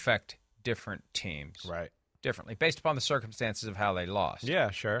hangovers affect different teams. Right. Differently, based upon the circumstances of how they lost. Yeah,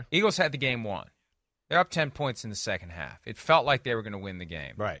 sure. Eagles had the game won. They're up 10 points in the second half. It felt like they were going to win the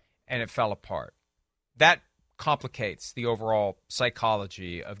game. Right. And it fell apart. That complicates the overall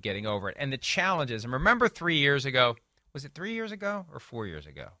psychology of getting over it. And the challenges, and remember 3 years ago, was it 3 years ago or 4 years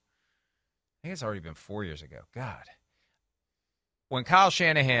ago? I think it's already been 4 years ago. God. when Kyle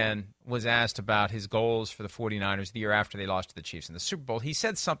Shanahan was asked about his goals for the 49ers the year after they lost to the Chiefs in the Super Bowl, he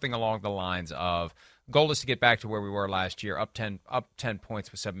said something along the lines of, goal is to get back to where we were last year, up 10 points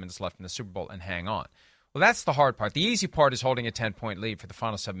with 7 minutes left in the Super Bowl, and hang on. Well, that's the hard part. The easy part is holding a 10-point lead for the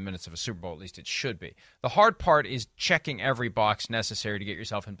final 7 minutes of a Super Bowl. At least it should be. The hard part is checking every box necessary to get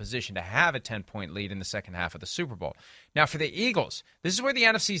yourself in position to have a 10-point lead in the second half of the Super Bowl. Now, for the Eagles, this is where the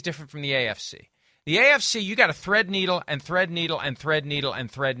NFC is different from the AFC. The AFC, you got to thread needle and thread needle and thread needle and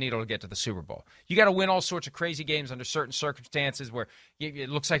thread needle to get to the Super Bowl. You got to win all sorts of crazy games under certain circumstances where it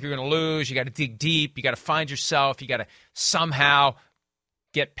looks like you're going to lose. You got to dig deep. You got to find yourself. You got to somehow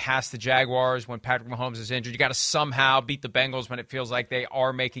get past the Jaguars when Patrick Mahomes is injured. You got to somehow beat the Bengals when it feels like they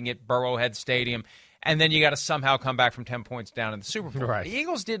are making it Burrowhead Stadium. And then you got to somehow come back from 10 points down in the Super Bowl. Right. The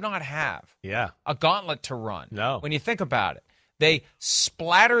Eagles did not have a gauntlet to run. No. When you think about it. They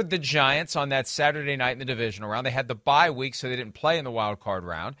splattered the Giants on that Saturday night in the divisional round. They had the bye week, so they didn't play in the wild card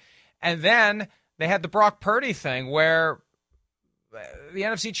round. And then they had the Brock Purdy thing where the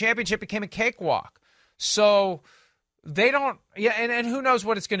NFC Championship became a cakewalk. So they don't – and who knows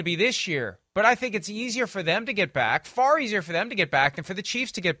what it's going to be this year. But I think it's easier for them to get back, far easier for them to get back than for the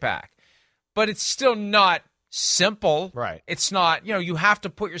Chiefs to get back. But it's still not simple. Right. It's not – you have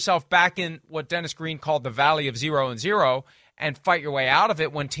to put yourself back in what Dennis Green called the valley of 0-0 and fight your way out of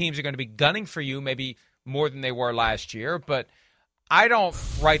it when teams are going to be gunning for you, maybe more than they were last year. But I don't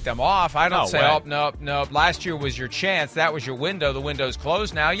write them off. I don't say, nope. Last year was your chance. That was your window. The window's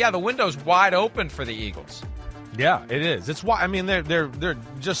closed now. Yeah, the window's wide open for the Eagles. Yeah, it is. It's why they're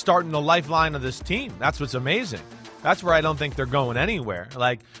just starting the lifeline of this team. That's what's amazing. That's where I don't think they're going anywhere.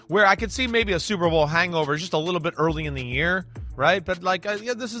 Like where I could see maybe a Super Bowl hangover just a little bit early in the year, right? But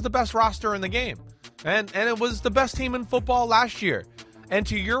this is the best roster in the game. And it was the best team in football last year. And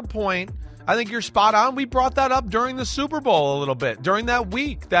to your point, I think you're spot on. We brought that up during the Super Bowl a little bit, during that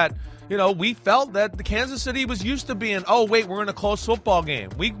week that, we felt that the Kansas City was used to being, we're in a close football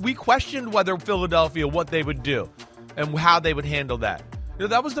game. We questioned whether Philadelphia, what they would do and how they would handle that.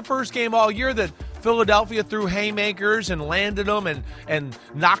 That was the first game all year that Philadelphia threw haymakers and landed them and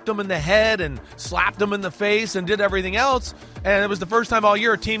knocked them in the head and slapped them in the face and did everything else. And it was the first time all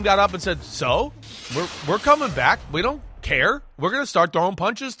year a team got up and said, so, we're coming back. We don't care. We're going to start throwing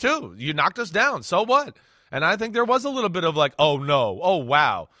punches too. You knocked us down. So what? And I think there was a little bit of like, oh, no. Oh,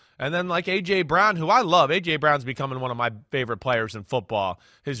 wow. And then like A.J. Brown, who I love. A.J. Brown's becoming one of my favorite players in football.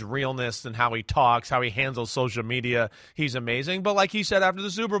 His realness and how he talks, how he handles social media, he's amazing. But like he said after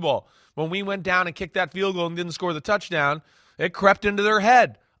the Super Bowl, when we went down and kicked that field goal and didn't score the touchdown, it crept into their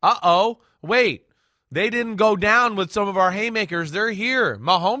head. Wait. They didn't go down with some of our haymakers. They're here.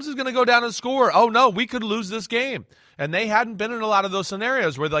 Mahomes is going to go down and score. Oh, no, we could lose this game. And they hadn't been in a lot of those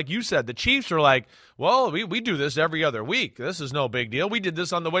scenarios where, like you said, the Chiefs are like, well, we do this every other week. This is no big deal. We did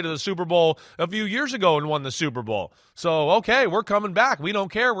this on the way to the Super Bowl a few years ago and won the Super Bowl. So, okay, we're coming back. We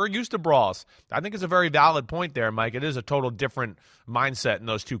don't care. We're used to brawls. I think it's a very valid point there, Mike. It is a total different mindset in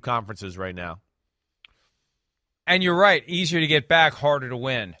those two conferences right now. And you're right, easier to get back, harder to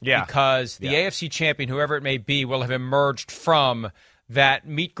win. Yeah. Because the AFC champion, whoever it may be, will have emerged from that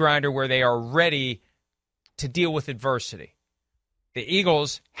meat grinder where they are ready to deal with adversity. The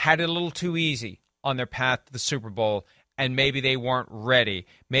Eagles had it a little too easy on their path to the Super Bowl, and maybe they weren't ready.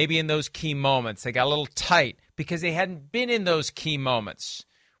 Maybe in those key moments they got a little tight because they hadn't been in those key moments,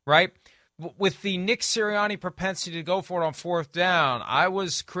 right? With the Nick Sirianni propensity to go for it on fourth down, I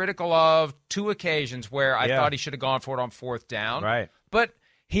was critical of two occasions where I thought he should have gone for it on fourth down. Right. But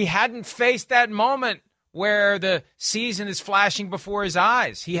he hadn't faced that moment where the season is flashing before his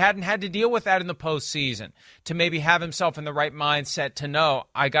eyes. He hadn't had to deal with that in the postseason to maybe have himself in the right mindset to know,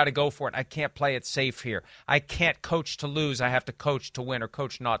 I got to go for it. I can't play it safe here. I can't coach to lose. I have to coach to win, or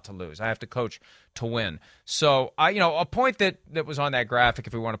coach not to lose. I have to coach to win. So, a point that was on that graphic,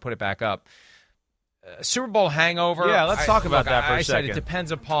 if we want to put it back up, Super Bowl hangover. Yeah, let's talk about that for a second. It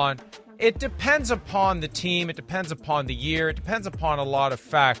depends upon the team. It depends upon the year. It depends upon a lot of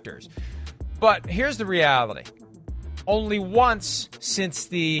factors. But here's the reality. Only once since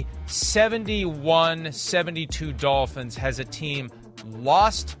the 71-72 Dolphins has a team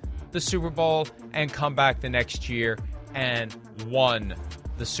lost the Super Bowl and come back the next year and won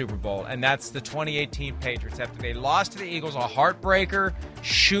the Super Bowl. And that's the 2018 Patriots. After they lost to the Eagles, a heartbreaker,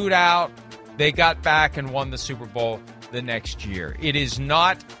 shootout, they got back and won the Super Bowl the next year. It is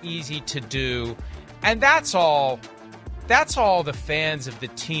not easy to do. And that's all the fans of the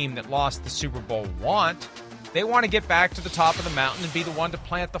team that lost the Super Bowl want. They want to get back to the top of the mountain and be the one to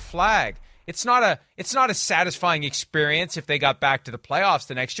plant the flag. It's not a satisfying experience if they got back to the playoffs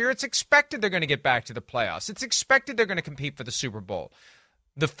the next year. It's expected they're going to get back to the playoffs. It's expected they're going to compete for the Super Bowl.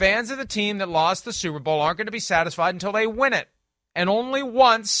 The fans of the team that lost the Super Bowl aren't going to be satisfied until they win it. And only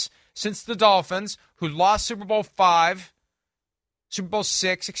once since the Dolphins, who lost Super Bowl 6, to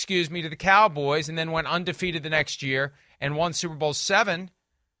the Cowboys, and then went undefeated the next year and won Super Bowl 7.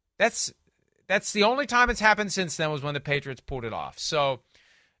 That's the only time it's happened since then was when the Patriots pulled it off. So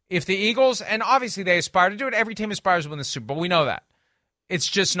if the Eagles, and obviously they aspire to do it, every team aspires to win the Super Bowl. We know that. It's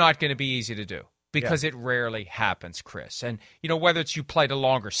just not going to be easy to do because it rarely happens, Chris. And, whether it's you played a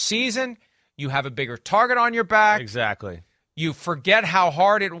longer season, you have a bigger target on your back. Exactly. You forget how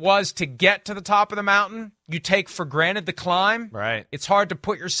hard it was to get to the top of the mountain. You take for granted the climb. Right. It's hard to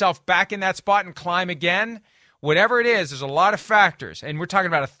put yourself back in that spot and climb again. Whatever it is, there's a lot of factors. And we're talking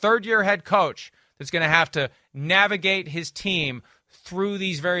about a third-year head coach that's going to have to navigate his team through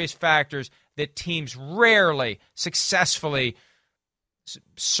these various factors that teams rarely successfully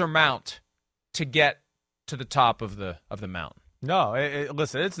surmount to get to the top of the mountain. No,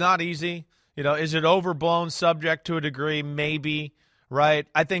 listen, it's not easy. Is it overblown subject to a degree? Maybe, right?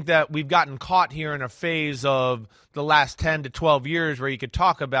 I think that we've gotten caught here in a phase of the last 10 to 12 years where you could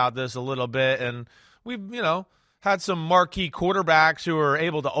talk about this a little bit, and we've, had some marquee quarterbacks who are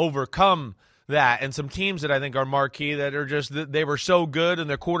able to overcome that, and some teams that I think are marquee that are just, they were so good and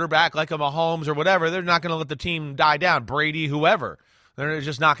their quarterback, like a Mahomes or whatever, they're not going to let the team die down. Brady, whoever. They're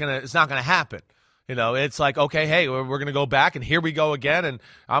just not going to, it's not going to happen. It's like, okay, hey, we're going to go back, and here we go again, and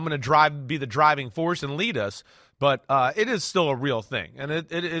I'm going to be the driving force and lead us. But it is still a real thing, and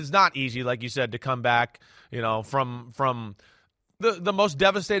it is not easy, like you said, to come back, from the most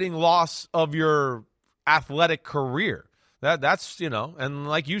devastating loss of your athletic career. That's and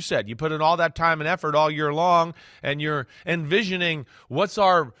like you said, you put in all that time and effort all year long, and you're envisioning what's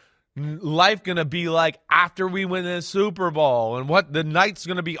our life going to be like after we win this Super Bowl, and what the night's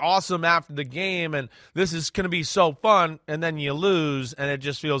going to be awesome after the game, and this is going to be so fun, and then you lose, and it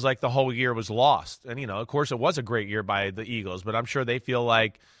just feels like the whole year was lost. And, of course, it was a great year by the Eagles, but I'm sure they feel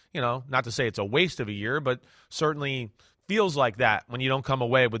like, not to say it's a waste of a year, but certainly feels like that when you don't come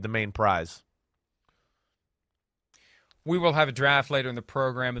away with the main prize. We will have a draft later in the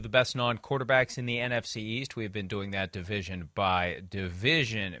program of the best non-quarterbacks in the NFC East. We have been doing that division by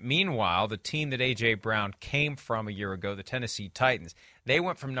division. Meanwhile, the team that A.J. Brown came from a year ago, the Tennessee Titans, they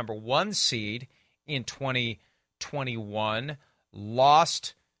went from number 1 seed in 2021,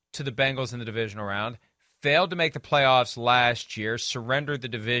 lost to the Bengals in the divisional round, failed to make the playoffs last year, surrendered the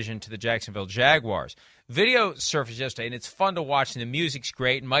division to the Jacksonville Jaguars. Video surfaced yesterday, and it's fun to watch, and the music's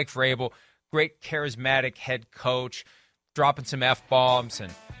great. Mike Vrabel, great charismatic head coach, dropping some F-bombs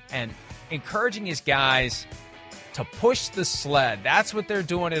and encouraging his guys to push the sled. That's what they're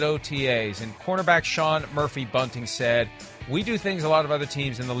doing at OTAs. And cornerback Sean Murphy-Bunting said, we do things a lot of other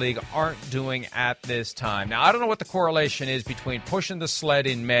teams in the league aren't doing at this time. Now, I don't know what the correlation is between pushing the sled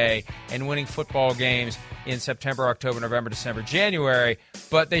in May and winning football games in September, October, November, December, January,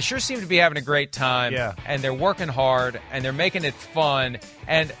 but they sure seem to be having a great time, and they're working hard, and they're making it fun,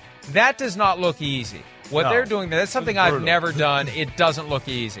 and that does not look easy. What they're doing, that's something I've never done. It doesn't look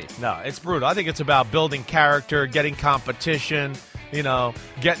easy. No, it's brutal. I think it's about building character, getting competition,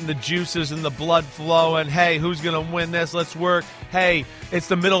 getting the juices and the blood flowing. Hey, who's going to win this? Let's work. Hey, it's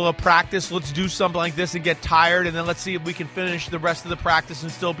the middle of practice. Let's do something like this and get tired, and then let's see if we can finish the rest of the practice and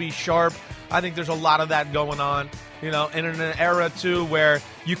still be sharp. I think there's a lot of that going on, and in an era, too, where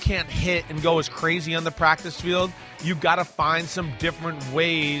you can't hit and go as crazy on the practice field. You got to find some different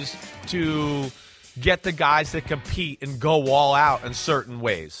ways to get the guys that compete and go all out in certain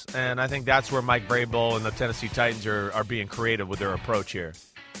ways. And I think that's where Mike Vrabel and the Tennessee Titans are being creative with their approach here.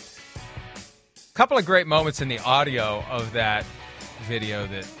 A couple of great moments in the audio of that video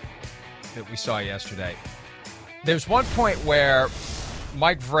that we saw yesterday. There's one point where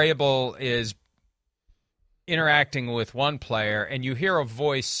Mike Vrabel is interacting with one player, and you hear a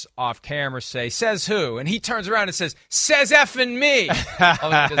voice off camera say, "Says who?" And he turns around and says, "Says effing me." Oh,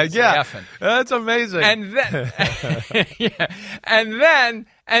 he doesn't say effing. That's amazing. And then,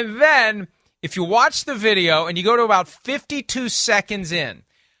 and then, if you watch the video and you go to about 52 seconds in,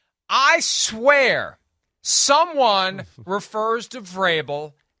 I swear someone refers to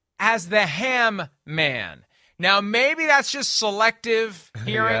Vrabel as the ham man. Now, maybe that's just selective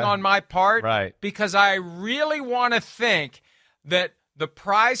hearing on my part, right? Because I really want to think that the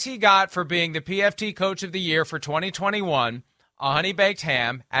prize he got for being the PFT Coach of the Year for 2021, a honey-baked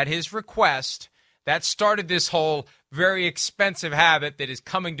ham, at his request, that started this whole very expensive habit that is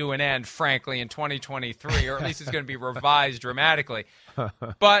coming to an end, frankly, in 2023, or at least it's going to be revised dramatically.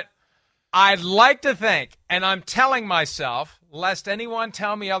 But I'd like to think, and I'm telling myself, lest anyone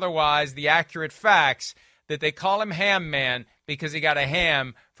tell me otherwise, the accurate facts, that they call him Ham Man because he got a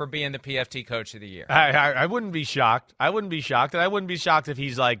ham for being the PFT Coach of the Year. I wouldn't be shocked. I wouldn't be shocked. And I wouldn't be shocked if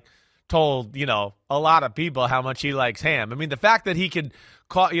he's like told, a lot of people how much he likes ham. I mean, the fact that he could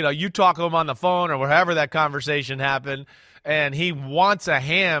call, you talk to him on the phone or wherever that conversation happened, and he wants a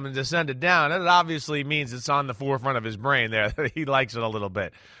ham and to send it down, it obviously means it's on the forefront of his brain there. He likes it a little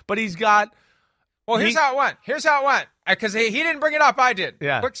bit. But he's got... Well, here's how it went. Because he didn't bring it up. I did.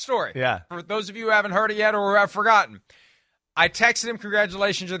 Yeah. Quick story. Yeah. For those of you who haven't heard it yet or have forgotten. I texted him,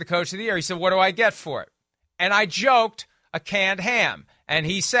 congratulations, you're the Coach of the Year. He said, what do I get for it? And I joked, a canned ham. And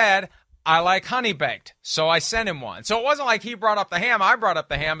he said, I like honey baked. So I sent him one. So it wasn't like he brought up the ham. I brought up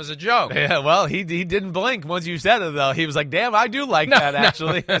the ham as a joke. Yeah, well, he didn't blink once you said it, though. He was like, damn, I do like that,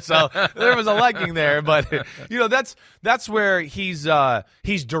 actually. So there was a liking there. But, that's where he's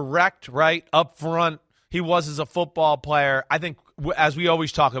direct, right, up front. He was as a football player. I think, as we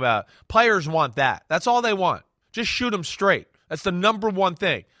always talk about, players want that. That's all they want. Just shoot them straight. That's the number one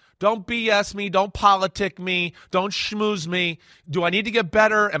thing. Don't BS me. Don't politic me. Don't schmooze me. Do I need to get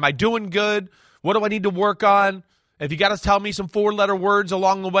better? Am I doing good? What do I need to work on? If you got to tell me some 4-letter words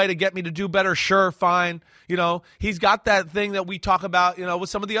along the way to get me to do better, sure, fine. He's got that thing that we talk about, with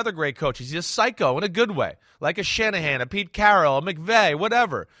some of the other great coaches. He's a psycho in a good way, like a Shanahan, a Pete Carroll, a McVay,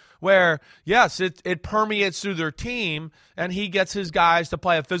 whatever, where, yes, it permeates through their team, and he gets his guys to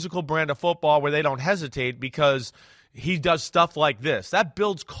play a physical brand of football where they don't hesitate because he does stuff like this. That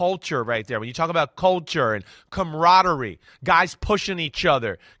builds culture right there. When you talk about culture and camaraderie, guys pushing each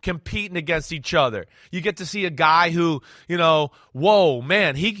other, competing against each other, you get to see a guy who, whoa,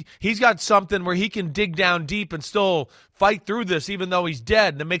 man, he's got something where he can dig down deep and still fight through this even though he's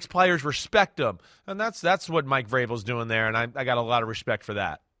dead, and it makes players respect him. And that's what Mike Vrabel's doing there, and I got a lot of respect for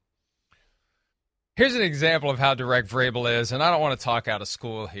that. Here's an example of how direct Vrabel is, and I don't want to talk out of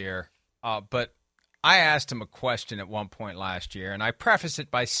school here, but I asked him a question at one point last year, and I preface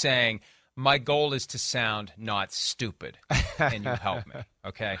it by saying, my goal is to sound not stupid, and you help me,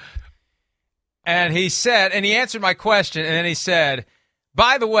 okay? And he answered my question, and then he said,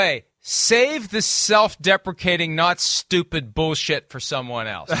 by the way, save the self-deprecating, not stupid bullshit for someone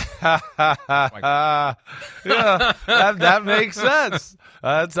else. Yeah, that makes sense.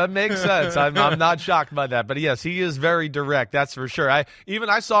 That makes sense. I'm not shocked by that. But, yes, he is very direct, that's for sure. I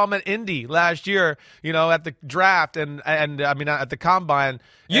saw him at Indy last year, at the draft and at the Combine.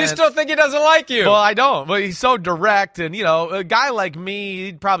 You still think he doesn't like you? Well, I don't. Well, he's so direct. And, a guy like me,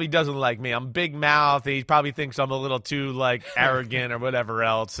 he probably doesn't like me. I'm big mouth. He probably thinks I'm a little too, arrogant or whatever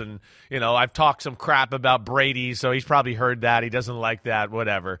else. And, I've talked some crap about Brady, so he's probably heard that. He doesn't like that,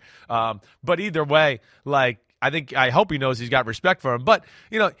 whatever. But either way, I hope he knows he's got respect for him. But,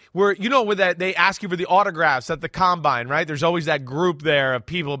 with that, they ask you for the autographs at the Combine, right? There's always that group there of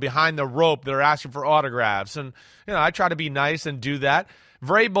people behind the rope that are asking for autographs. And, I try to be nice and do that.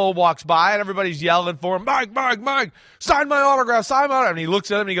 Vrabel walks by and everybody's yelling for him, Mike, sign my autograph, sign my autograph. And he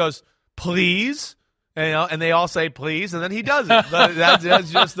looks at him and he goes, please. And they all say please, and then he does it.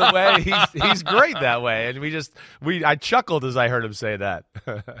 That's just the way he's great that way. And I chuckled as I heard him say that.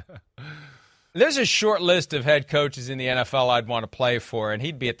 There's a short list of head coaches in the NFL I'd want to play for, and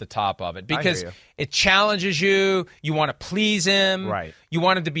he'd be at the top of it because it challenges you. You want to please him. Right. You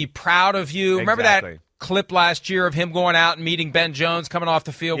want him to be proud of you. Exactly. Remember that clip last year of him going out and meeting Ben Jones coming off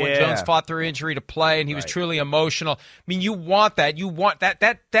the field when Jones fought through injury to play, and he was truly emotional. I mean, you want that. You want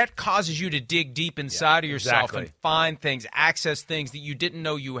that causes you to dig deep inside of yourself and find things, access things that you didn't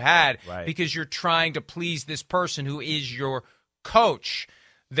know you had because you're trying to please this person who is your coach.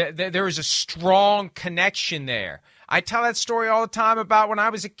 There is a strong connection there. I tell that story all the time about when I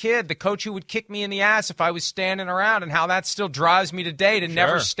was a kid, the coach who would kick me in the ass if I was standing around, and how that still drives me today to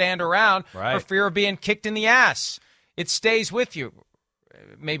never stand around for fear of being kicked in the ass. It stays with you.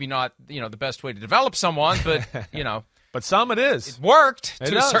 Maybe not, the best way to develop someone, but, But some it is. It worked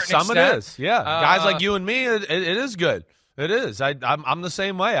to a certain extent. Some it is, yeah. Guys like you and me, it is good. It is. I'm the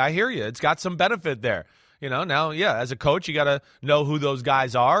same way. I hear you. It's got some benefit there. Now, as a coach, you got to know who those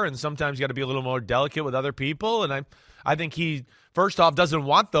guys are, and sometimes you got to be a little more delicate with other people. And I think he, first off, doesn't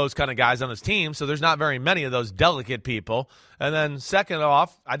want those kind of guys on his team, so there's not very many of those delicate people. And then second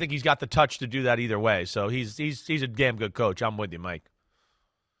off, I think he's got the touch to do that either way. So he's a damn good coach. I'm with you, Mike.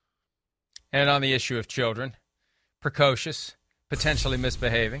 And on the issue of children, precocious, potentially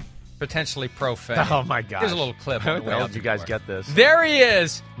misbehaving, potentially profane. Oh, my gosh. Here's a little clip. How did you guys get this? There he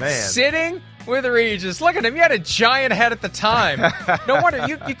is, man, sitting with Regis. Look at him. He had a giant head at the time. No wonder.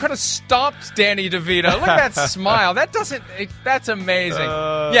 You could have stomped Danny DeVito. Look at that smile. That's amazing.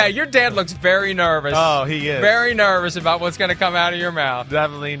 Yeah, your dad looks very nervous. Oh, he is. Very nervous about what's going to come out of your mouth.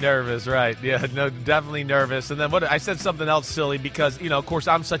 Definitely nervous, right. Yeah, no, definitely nervous. And then I said something else silly because, of course,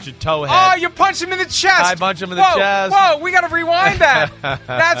 I'm such a towhead. Oh, you punched him in the chest. I punched him in the chest. Whoa, we got to rewind that.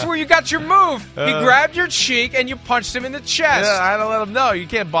 That's where you got your move. He grabbed your cheek and you punched him in the chest. Yeah, I had to let him know. You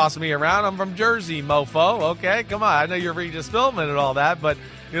can't boss me around. I'm from Jersey, mofo. Okay, come on. I know you're Regis Philbin and all that, but,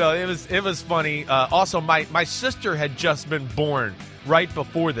 it was funny. Also, my sister had just been born right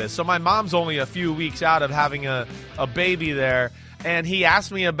before this. So my mom's only a few weeks out of having a baby there. And he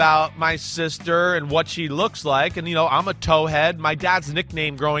asked me about my sister and what she looks like. And, I'm a towhead. My dad's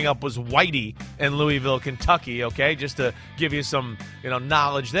nickname growing up was Whitey in Louisville, Kentucky, okay, just to give you some,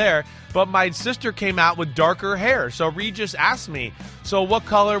 knowledge there. But my sister came out with darker hair. So Regis asked me, so what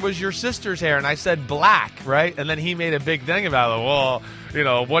color was your sister's hair? And I said black, right? And then he made a big thing about it.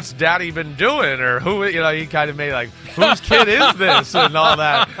 Well, what's daddy been doing? Or who, he kind of made like, whose kid is this? And all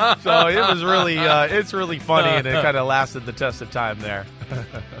that. So it was really, it's really funny. And it kind of lasted the test of time there.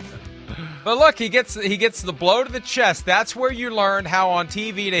 But look, he gets the blow to the chest. That's where you learned how on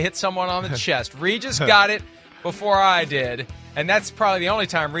TV to hit someone on the chest. Regis got it before I did. And that's probably the only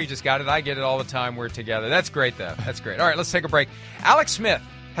time Regis got it. I get it all the time we're together. That's great, though. That's great. All right, let's take a break. Alex Smith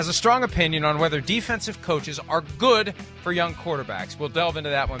has a strong opinion on whether defensive coaches are good for young quarterbacks. We'll delve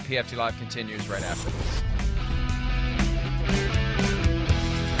into that when PFT Live continues right after this.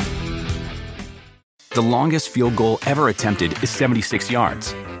 The longest field goal ever attempted is 76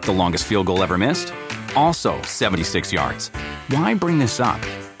 yards. The longest field goal ever missed? Also 76 yards. Why bring this up?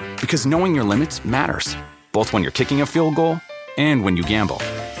 Because knowing your limits matters, both when you're kicking a field goal and when you gamble.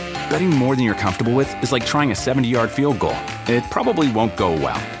 Betting more than you're comfortable with is like trying a 70-yard field goal. It probably won't go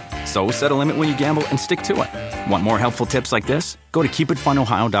well. So set a limit when you gamble and stick to it. Want more helpful tips like this? Go to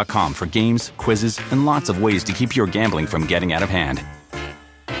keepitfunohio.com for games, quizzes, and lots of ways to keep your gambling from getting out of hand.